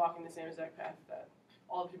literally walking the same exact path that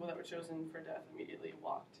all the people that were chosen for death immediately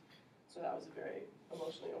walked. So that was a very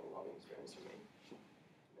emotionally overwhelming experience for me.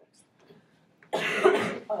 Next.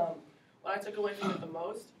 What I took away from it the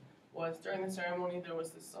most was during the ceremony there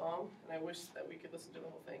was this song, and I wish that we could listen to the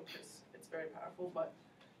whole thing because it's very powerful, but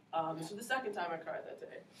this was the second time I cried that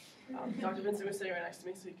day. Dr. Vincent was sitting right next to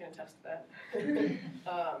me, so he can attest to that.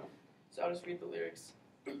 So I'll just read the lyrics.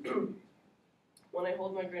 When I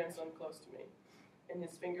hold my grandson close to me, and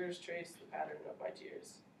his fingers trace the pattern of my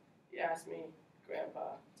tears, he asked me,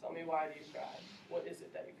 Grandpa, tell me, why do you cry? What is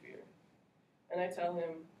it that you fear? And I tell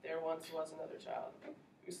him, there once was another child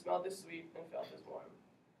who smelled as sweet and felt as warm.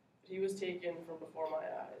 But he was taken from before my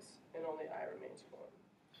eyes, and only I remained to mourn.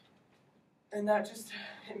 And that just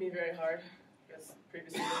hit me very hard, because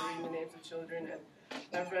previously I was reading the names of children, and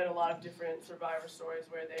I've read a lot of different survivor stories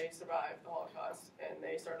where they survived the Holocaust, and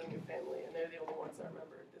they started a new family, and they're the only ones that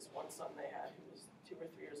remember this one son they had who was 2 or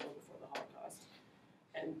 3 years old before the Holocaust.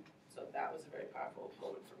 And so that was a very powerful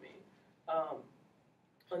moment for me.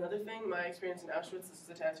 Another thing, my experience in Auschwitz, this is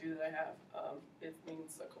a tattoo that I have. It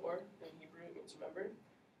means Sakor in Hebrew, it means remember.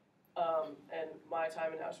 And my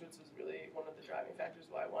time in Auschwitz was really one of the driving factors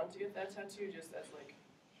why I wanted to get that tattoo, just as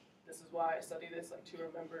this is why I study this, to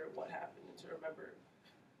remember what happened and to remember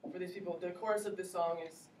for these people. The chorus of this song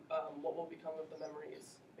is what will become of the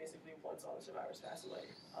memories, basically once all the survivors pass away.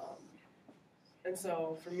 And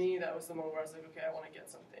so for me, that was the moment where I was like, okay, I want to get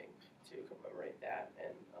something to commemorate that.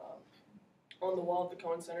 And on the wall at the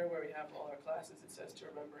Cohen Center where we have all our classes, it says to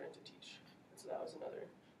remember and to teach. And so that was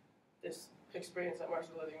this experience at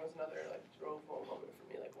Marshall Living was another drove home moment for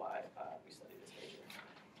me, why we study this major.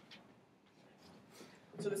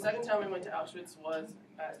 So the second time we went to Auschwitz was,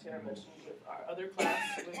 as Tanner mentioned, with our other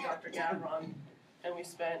class, with Dr. Gavron, and we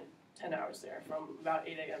spent 10 hours there, from about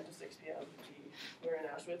 8 a.m. to 6 p.m. We were in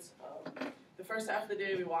Auschwitz. The first half of the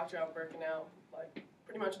day we walked around Birkenau,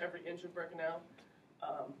 pretty much every inch of Birkenau.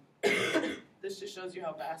 This just shows you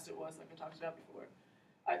how vast it was, like I talked about before.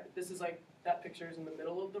 This is that picture is in the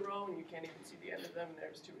middle of the row, and you can't even see the end of them, and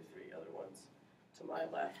there's 2 or 3 other ones to my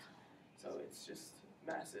left. So it's just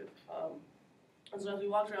massive. And so as we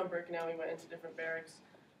walked around Birkenau, we went into different barracks,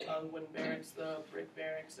 wooden barracks, the brick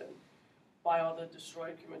barracks, and by all the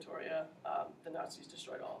destroyed crematoria. The Nazis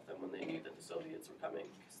destroyed all of them when they knew that the Soviets were coming,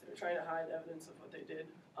 because they were trying to hide evidence of what they did.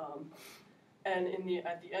 And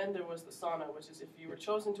at the end, there was the sauna, which is if you were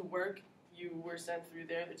chosen to work, you were sent through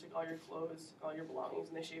there. They took all your clothes, all your belongings,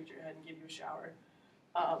 and they shaved your head and gave you a shower.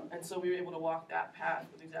 And so we were able to walk that path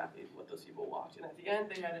with exactly what those people walked. And at the end,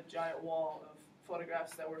 they had a giant wall of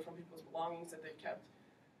photographs that were from people's belongings that they kept.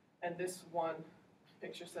 And this one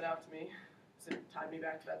picture stood out to me, because it tied me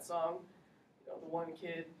back to that song. The one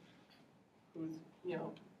kid who's,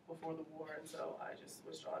 before the war, and so I just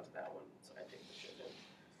was drawn to that one, so I take the picture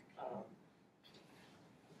of him.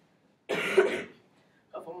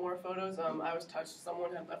 A couple more photos. I was touched.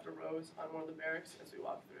 Someone had left a rose on one of the barracks as we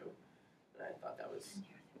walked through, and I thought that was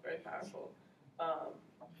very powerful.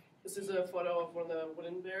 This is a photo of one of the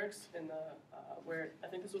wooden barracks in where I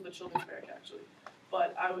think this was the children's barrack actually,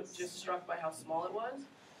 but I was just struck by how small it was.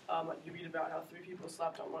 You read about how 3 people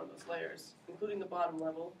slept on one of those layers, including the bottom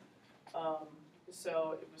level.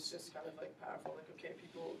 So it was just kind of powerful. Okay,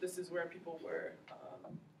 this is where people were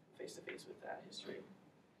face to face with that history.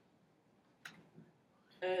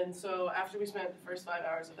 And so after we spent the first 5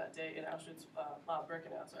 hours of that day in Auschwitz,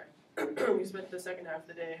 Birkenau, we spent the second half of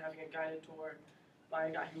the day having a guided tour by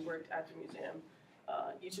a guy who worked at the museum.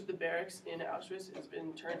 Each of the barracks in Auschwitz has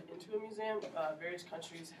been turned into a museum. Various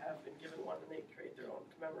countries have been given one, and they create their own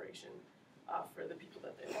commemoration for the people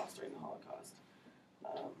that they lost during the Holocaust.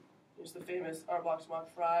 There's the famous Arbach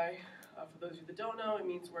frei. For those of you that don't know, it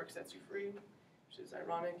means work sets you free, which is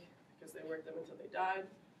ironic because they worked them until they died.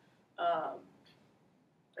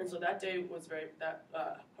 And so that day was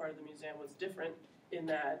part of the museum was different in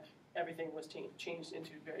that everything was changed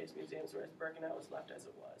into various museums, whereas Birkenau was left as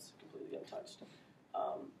it was, completely untouched.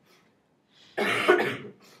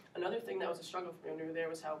 Another thing that was a struggle for me when we were there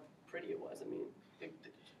was how pretty it was. I mean,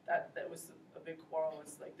 that was a big quarrel.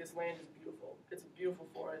 It's this land is beautiful. It's a beautiful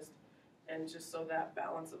forest, and just so that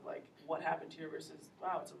balance of what happened here versus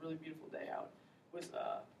wow, it's a really beautiful day out was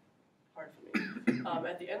hard for me.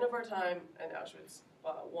 At the end of our time in Auschwitz,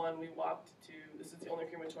 we walked to, this is the only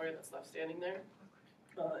crematoria that's left standing there,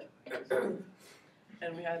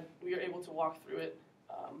 and we were able to walk through it,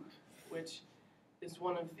 which is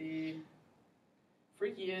one of the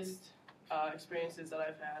freakiest experiences that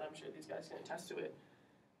I've had. I'm sure these guys can attest to it.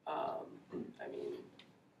 I mean,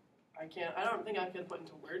 I don't think I could put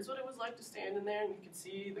into words what it was like to stand in there, and you could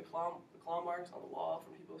see the claw marks on the wall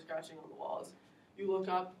from people scratching on the walls. You look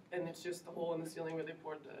up, and it's just the hole in the ceiling where they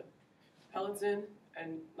poured the pellets in,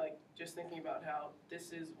 and like just thinking about how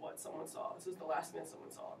this is what someone saw. This is the last thing that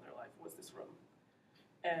someone saw in their life was this room.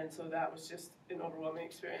 And so that was just an overwhelming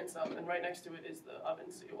experience. And right next to it is the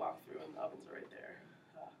ovens, so you walk through, and the ovens are right there.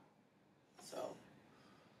 So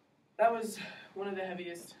that was one of the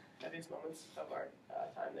heaviest moments of our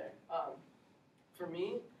time there. For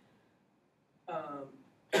me,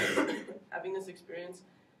 having this experience,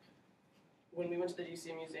 when we went to the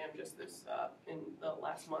DC Museum just in the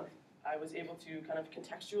last month, I was able to kind of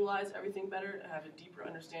contextualize everything better and have a deeper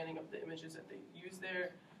understanding of the images that they use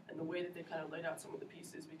there and the way that they kind of laid out some of the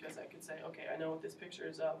pieces, because I could say, okay, I know what this picture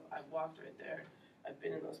is of, I've walked right there, I've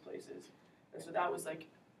been in those places. And so that was like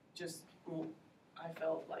just, I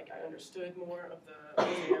felt like I understood more of the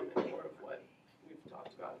museum and more of what we've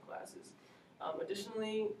talked about in classes.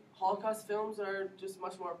 Additionally, Holocaust films are just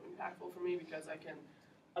much more impactful for me because I can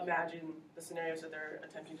imagine the scenarios that they're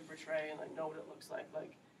attempting to portray and like know what it looks like.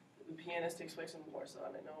 Like The Pianist takes place in Warsaw,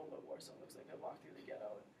 and I know what Warsaw looks like. I walked through the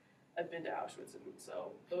ghetto. I've been to Auschwitz, and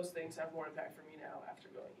so those things have more impact for me now after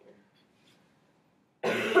going here.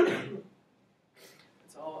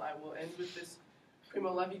 So I will end with this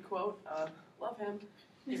Primo Levi quote. Love him.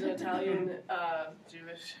 He's an Italian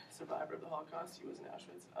Jewish survivor of the Holocaust. He was in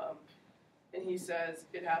Auschwitz. And he says,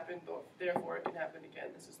 it happened, therefore it can happen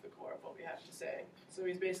again. This is the core of what we have to say. So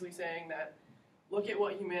he's basically saying that, look at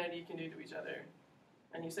what humanity can do to each other.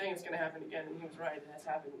 And he's saying it's going to happen again, and he was right. It has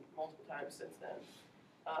happened multiple times since then.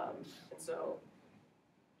 And so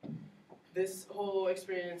this whole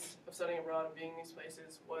experience of studying abroad and being in these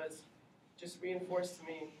places was just reinforced to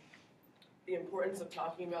me the importance of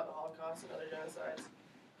talking about the Holocaust and other genocides,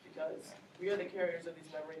 because we are the carriers of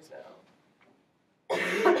these memories now.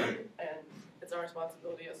 And it's our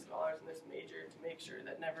responsibility as scholars in this major to make sure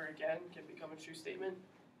that never again can become a true statement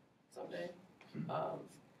someday. That's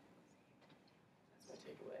my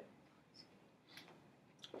takeaway.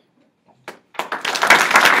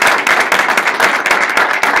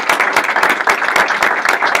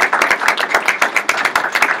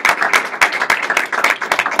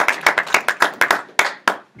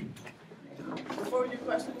 Before we do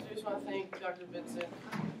questions, we just want to thank Dr. Vincent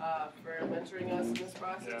for mentoring us in this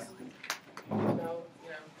process. Yeah. You know,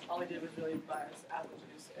 all he did was really buy us apple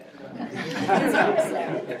juice. And,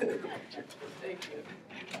 thank you.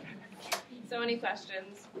 So any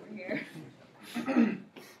questions over here?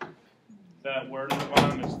 That word at the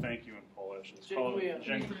bottom is thank you in Polish. It's called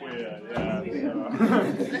dziękuję. Yeah.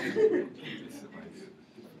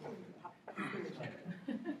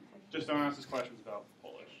 Just don't ask us questions about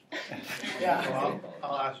Polish. Yeah. Well,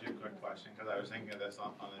 I'll ask you a quick question, because I was thinking of this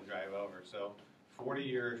on the drive over. So 40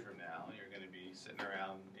 years from now, you're going to be sitting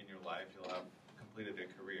around in your life. You'll have completed a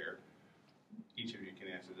career. Each of you can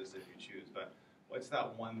answer this if you choose. But what's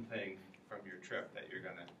that one thing from your trip that you're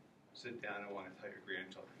going to sit down and want to tell your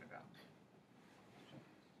grandchildren about?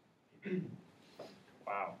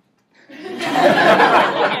 Wow.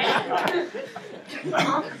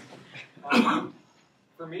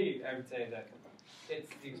 For me, I would say that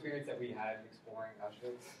it's the experience that we had exploring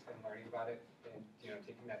Auschwitz and learning about it, and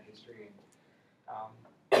taking that history and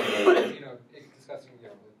discussing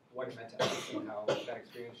what it meant to us and how that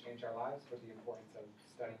experience changed our lives, but the importance of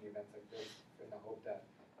studying events like this in the hope that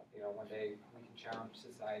one day we can challenge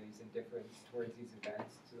society's indifference towards these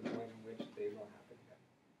events to the point in which they won't happen again.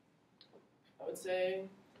 I would say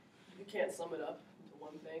you can't sum it up into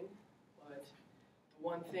one thing, but the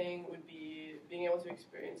one thing would be being able to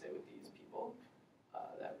experience it with these people.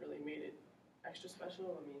 That really made it extra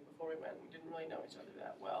special. I mean, before we went, we didn't really know each other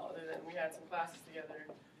that well, other than we had some classes together,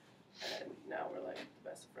 and now we're like the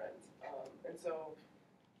best of friends. And so,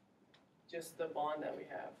 just the bond that we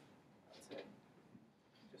have, I would say,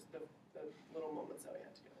 just the little moments that we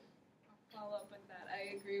had together. I'll follow up with that.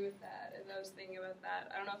 I agree with that. As I was thinking about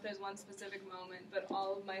that, I don't know if there's one specific moment, but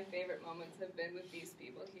all of my favorite moments have been with these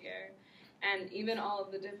people here. And even all of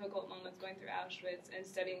the difficult moments going through Auschwitz and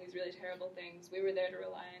studying these really terrible things, we were there to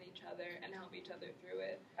rely on each other and help each other through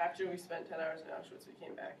it. After we spent 10 hours in Auschwitz, we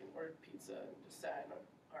came back and ordered pizza and just sat in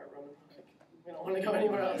our room and like, we don't want to go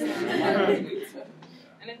anywhere else.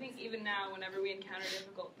 And I think even now, whenever we encounter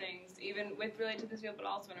difficult things, even with related to this field, but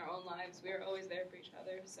also in our own lives. We are always there for each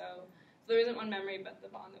other. So there isn't one memory, but the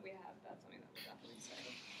bond that we have, that's something that we'll definitely say.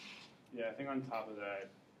 Yeah, I think on top of that,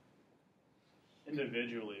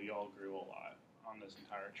 individually, we all grew a lot on this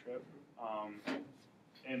entire trip.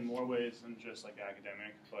 In more ways than just like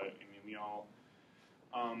academic, but I mean, we all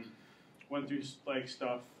went through like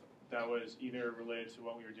stuff that was either related to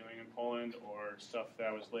what we were doing in Poland or stuff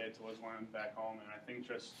that was related to what was going on back home. And I think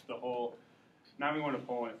just the whole, not even going to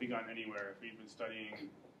Poland, if we'd gone anywhere, if we'd been studying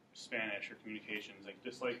Spanish or communications, like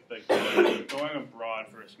just like going abroad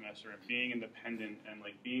for a semester and being independent and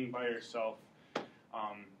like being by yourself.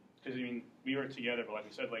 Because I mean, we were together, but like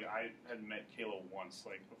we said, like I had met Kayla once,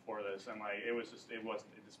 like before this, and like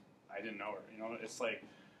I didn't know her, you know. It's like,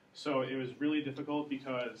 so it was really difficult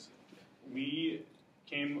because we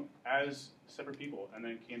came as separate people and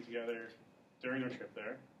then came together during our trip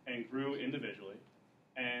there and grew individually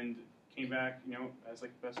and came back, you know, as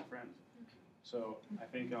like best friends. So I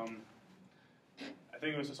think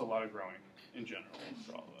it was just a lot of growing in general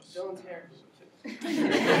for all of us. Dylan's hair.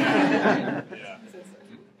 Yeah.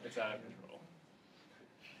 It's out of control.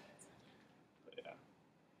 But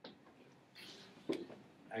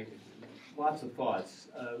yeah. Lots of thoughts.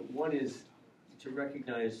 One is to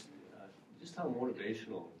recognize just how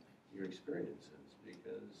motivational your experience is,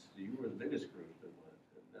 because you were the biggest group that went,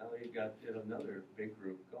 and now you've got yet another big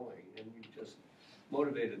group going, and you've just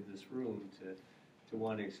motivated this room to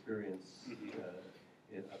want to experience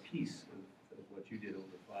a piece of what you did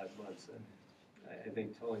over 5 months. And I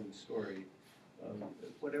think telling the story of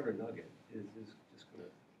whatever nugget is just going to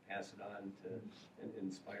pass it on to and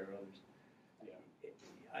inspire others.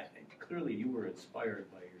 Yeah. Clearly, you were inspired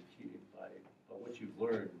by your team, by what you've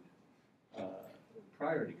learned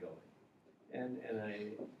prior to going,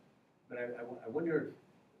 but I wonder,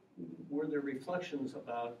 were there reflections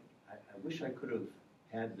about I wish I could have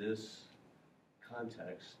had this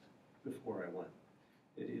context before I went?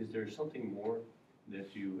 Is there something more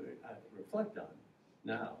that you reflect on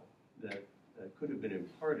now that could have been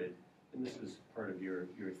imparted? And this is part of your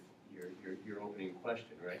opening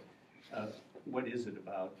question, right? What is it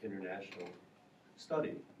about international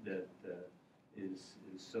study that is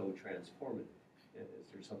so transformative?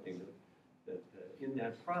 Is there something that in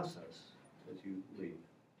that process, as you leave,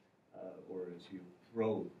 or as you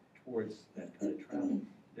grow towards that kind of travel,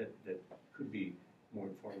 that could be more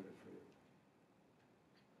informative for you?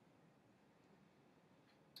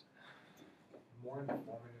 More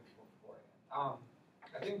informative beforehand.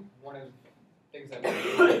 I think one of the things that I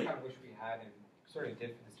kind of wish we had and sort of did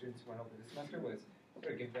for the students who went over this semester was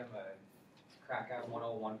sort of give them a Krakow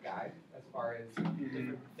 101 guide as far as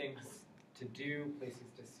different things to do, places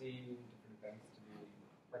to see, different events to be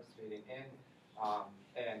participating in.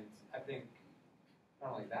 And I think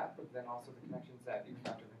not only that, but then also the connections that even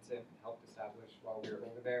Dr. Vincent helped establish while we were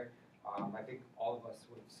over there. I think all of us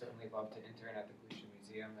would have certainly loved to intern at the Grecian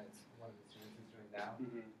Museum, as one of the students is doing now.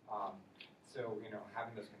 So, you know,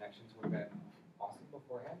 having those connections would have been awesome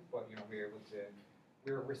beforehand, but, you know, we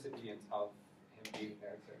were recipients of him being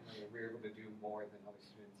there, certainly. We were able to do more than other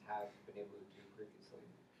students have been able to do previously.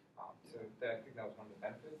 So I think that was one of the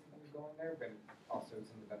benefits of going there, but also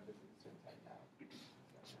some of the benefits that the students have now.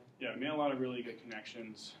 Yeah, we made a lot of really good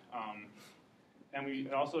connections. And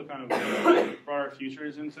we also kind of brought our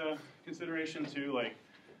futures into consideration too. Like,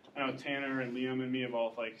 I know Tanner and Liam and me have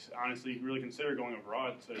all, like, honestly really considered going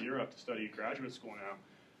abroad to Europe to study graduate school now,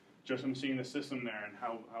 just from seeing the system there and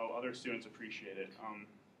how other students appreciate it.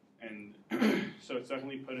 And so it's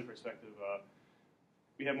definitely put in perspective.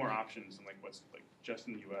 We have more options than like what's like just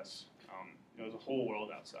in the U.S. You know, there's a whole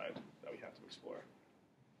world outside that we have to explore.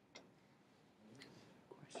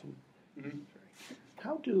 Question. Mm-hmm.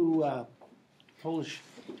 How do Polish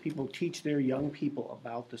people teach their young people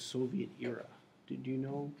about the Soviet era? Did you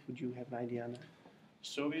know? Would you have an idea on that?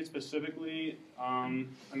 Soviet specifically, I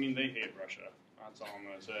mean, they hate Russia. That's all I'm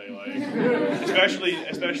gonna say. Like,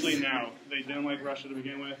 especially now. They didn't like Russia to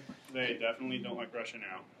begin with. They definitely don't like Russia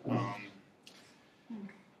now.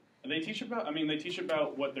 They teach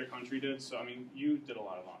about what their country did. So I mean, you did a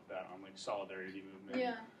lot of that on like solidarity movement.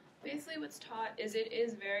 Yeah. Basically what's taught is it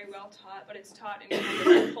is very well taught, but it's taught in kind of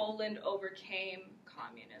like Poland overcame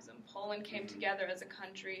communism. Poland came together as a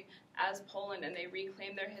country, as Poland, and they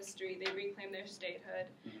reclaimed their history, they reclaimed their statehood,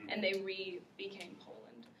 and they became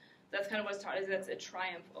Poland. That's kind of what's taught, is that's a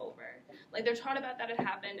triumph over. Like, they're taught about that it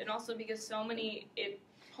happened, and also because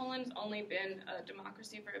Poland's only been a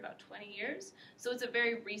democracy for about 20 years, so it's a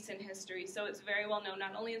very recent history, so it's very well known,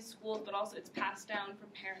 not only in schools, but also it's passed down from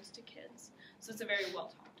parents to kids. So it's a very well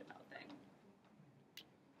talked about thing.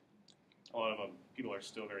 A lot of people are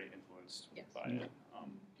still very influenced by it.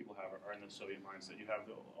 People the Soviet mindset. You have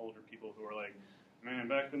the older people who are like, man,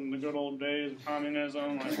 back in the good old days of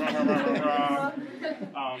communism, like rah, rah, rah, rah,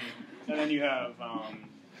 rah. And then you have,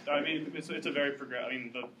 I mean, it's a very I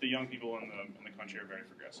mean, the young people in the country are very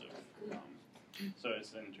progressive. So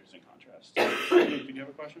it's an interesting contrast. Did you have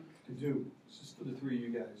a question? I do. This is for the three of you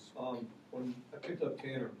guys. When I picked up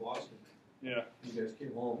Tanner in Boston, yeah, you guys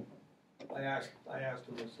came home. I asked him. I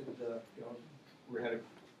said, you know, we're headed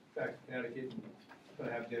back to Connecticut and going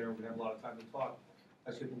to have dinner. We're going to have a lot of time to talk.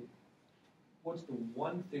 I said, well, what's the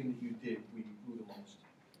one thing that you did where you grew the most?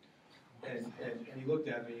 And he looked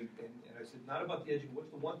at me and I said, not about the education. What's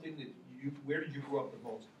the one thing that where did you grow up the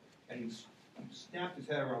most? And he snapped his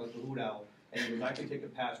head around like a hoot owl. And he goes, I can take a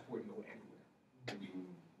passport and go anywhere.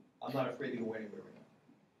 I'm not afraid to go anywhere right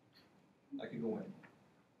now. I can go anywhere.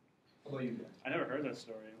 How about you guys? I never heard that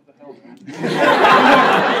story. What the hell, man?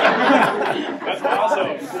 That's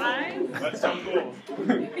awesome. That's so cool.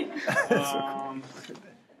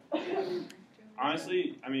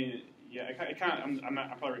 Honestly, I mean, yeah, it kind of. I'm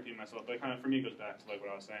probably repeating myself, but it kind of for me it goes back to like what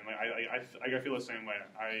I was saying. Like I feel the same way.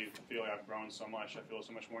 I feel like I've grown so much. I feel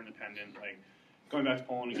so much more independent. Like going back to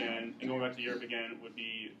Poland again and going back to Europe again would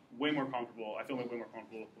be way more comfortable. I feel like way more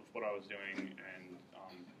comfortable with what I was doing, and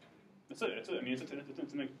it's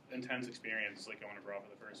an intense experience. Like going abroad for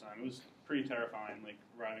the first time, it was pretty terrifying. Like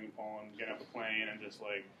arriving in Poland, getting off the plane, and just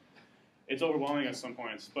like it's overwhelming at some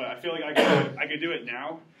points. But I feel like I could do it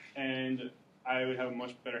now, and I would have a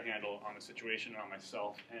much better handle on the situation and on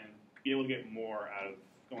myself, and be able to get more out of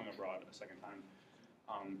going abroad a second time.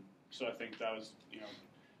 So I think that was, you know,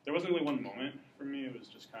 there wasn't really one moment for me. It was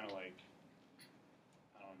just kind of like,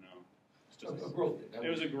 I don't know. It's just a growth. It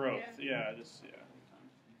was a growth. Yeah.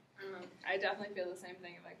 I definitely feel the same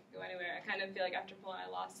thing if I could go anywhere. I kind of feel like after Poland, I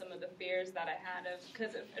lost some of the fears that I had of,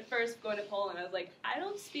 because at first going to Poland, I was like, I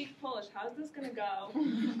don't speak Polish. How's this going to go?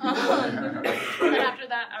 And then after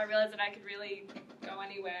that, I realized that I could really go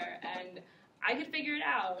anywhere, and I could figure it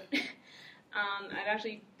out.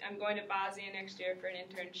 I'm going to Bosnia next year for an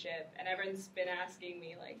internship, and everyone's been asking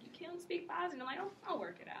me, like, you can't speak Bosnian. I'm like, I'll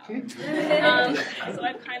work it out. So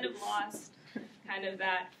I've kind of lost kind of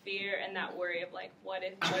that fear and that worry of like,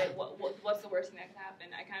 what's the worst thing that could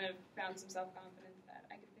happen? I kind of found some self-confidence that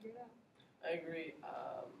I could figure it out. I agree.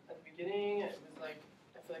 At the beginning, it was like,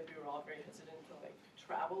 I feel like we were all very hesitant to like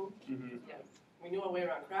travel. Mm-hmm. Yeah, we knew our way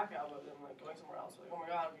around Krakow, but then like going somewhere else, we're like, oh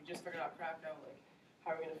my god, we just figured out Krakow. Like,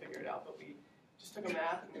 how are we gonna figure it out? But we just took a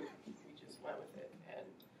map and we just went with it. And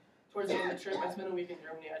towards the end of the trip, I spent a week in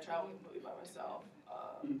Germany. I traveled completely by myself.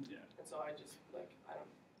 And so I just like I'm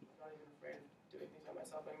not even afraid of doing things by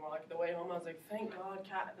myself anymore. Like the way home, I was like, thank God,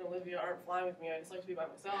 Kat and Olivia aren't flying with me. I just like to be by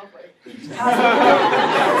myself. Like,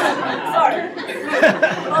 sorry.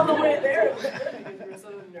 On the way there, it was good because we were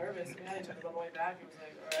so nervous. We had each other on the way back. It was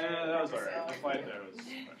like, all right. Yeah, that was alright. The flight there was.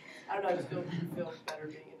 I don't know. I just feel better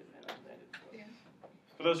being independent than I did before. Yeah.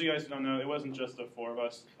 For those of you guys who don't know, it wasn't just the four of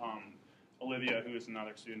us. Olivia, who is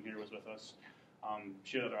another student here, was with us.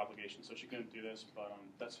 She had other obligations, so she couldn't do this. But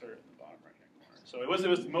that's her at the bottom right here. So it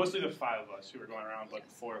was mostly the five of us who were going around, but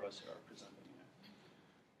the four of us are presenting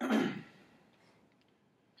it.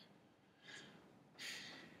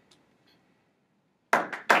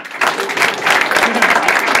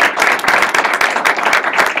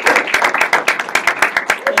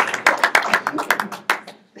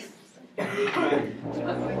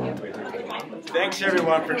 Thanks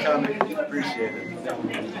everyone for coming. Appreciate it.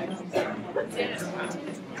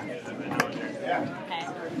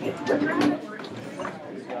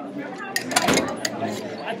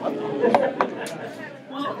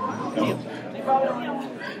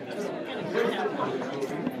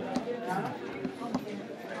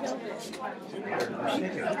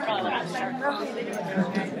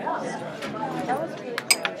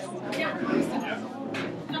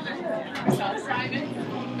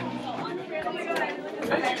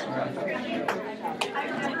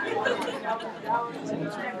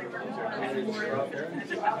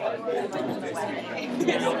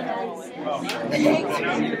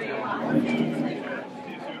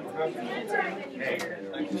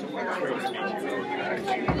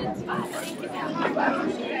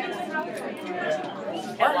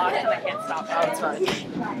 I can't stop. Oh, it's fine.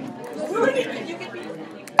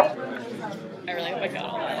 I really hope I got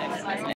all that.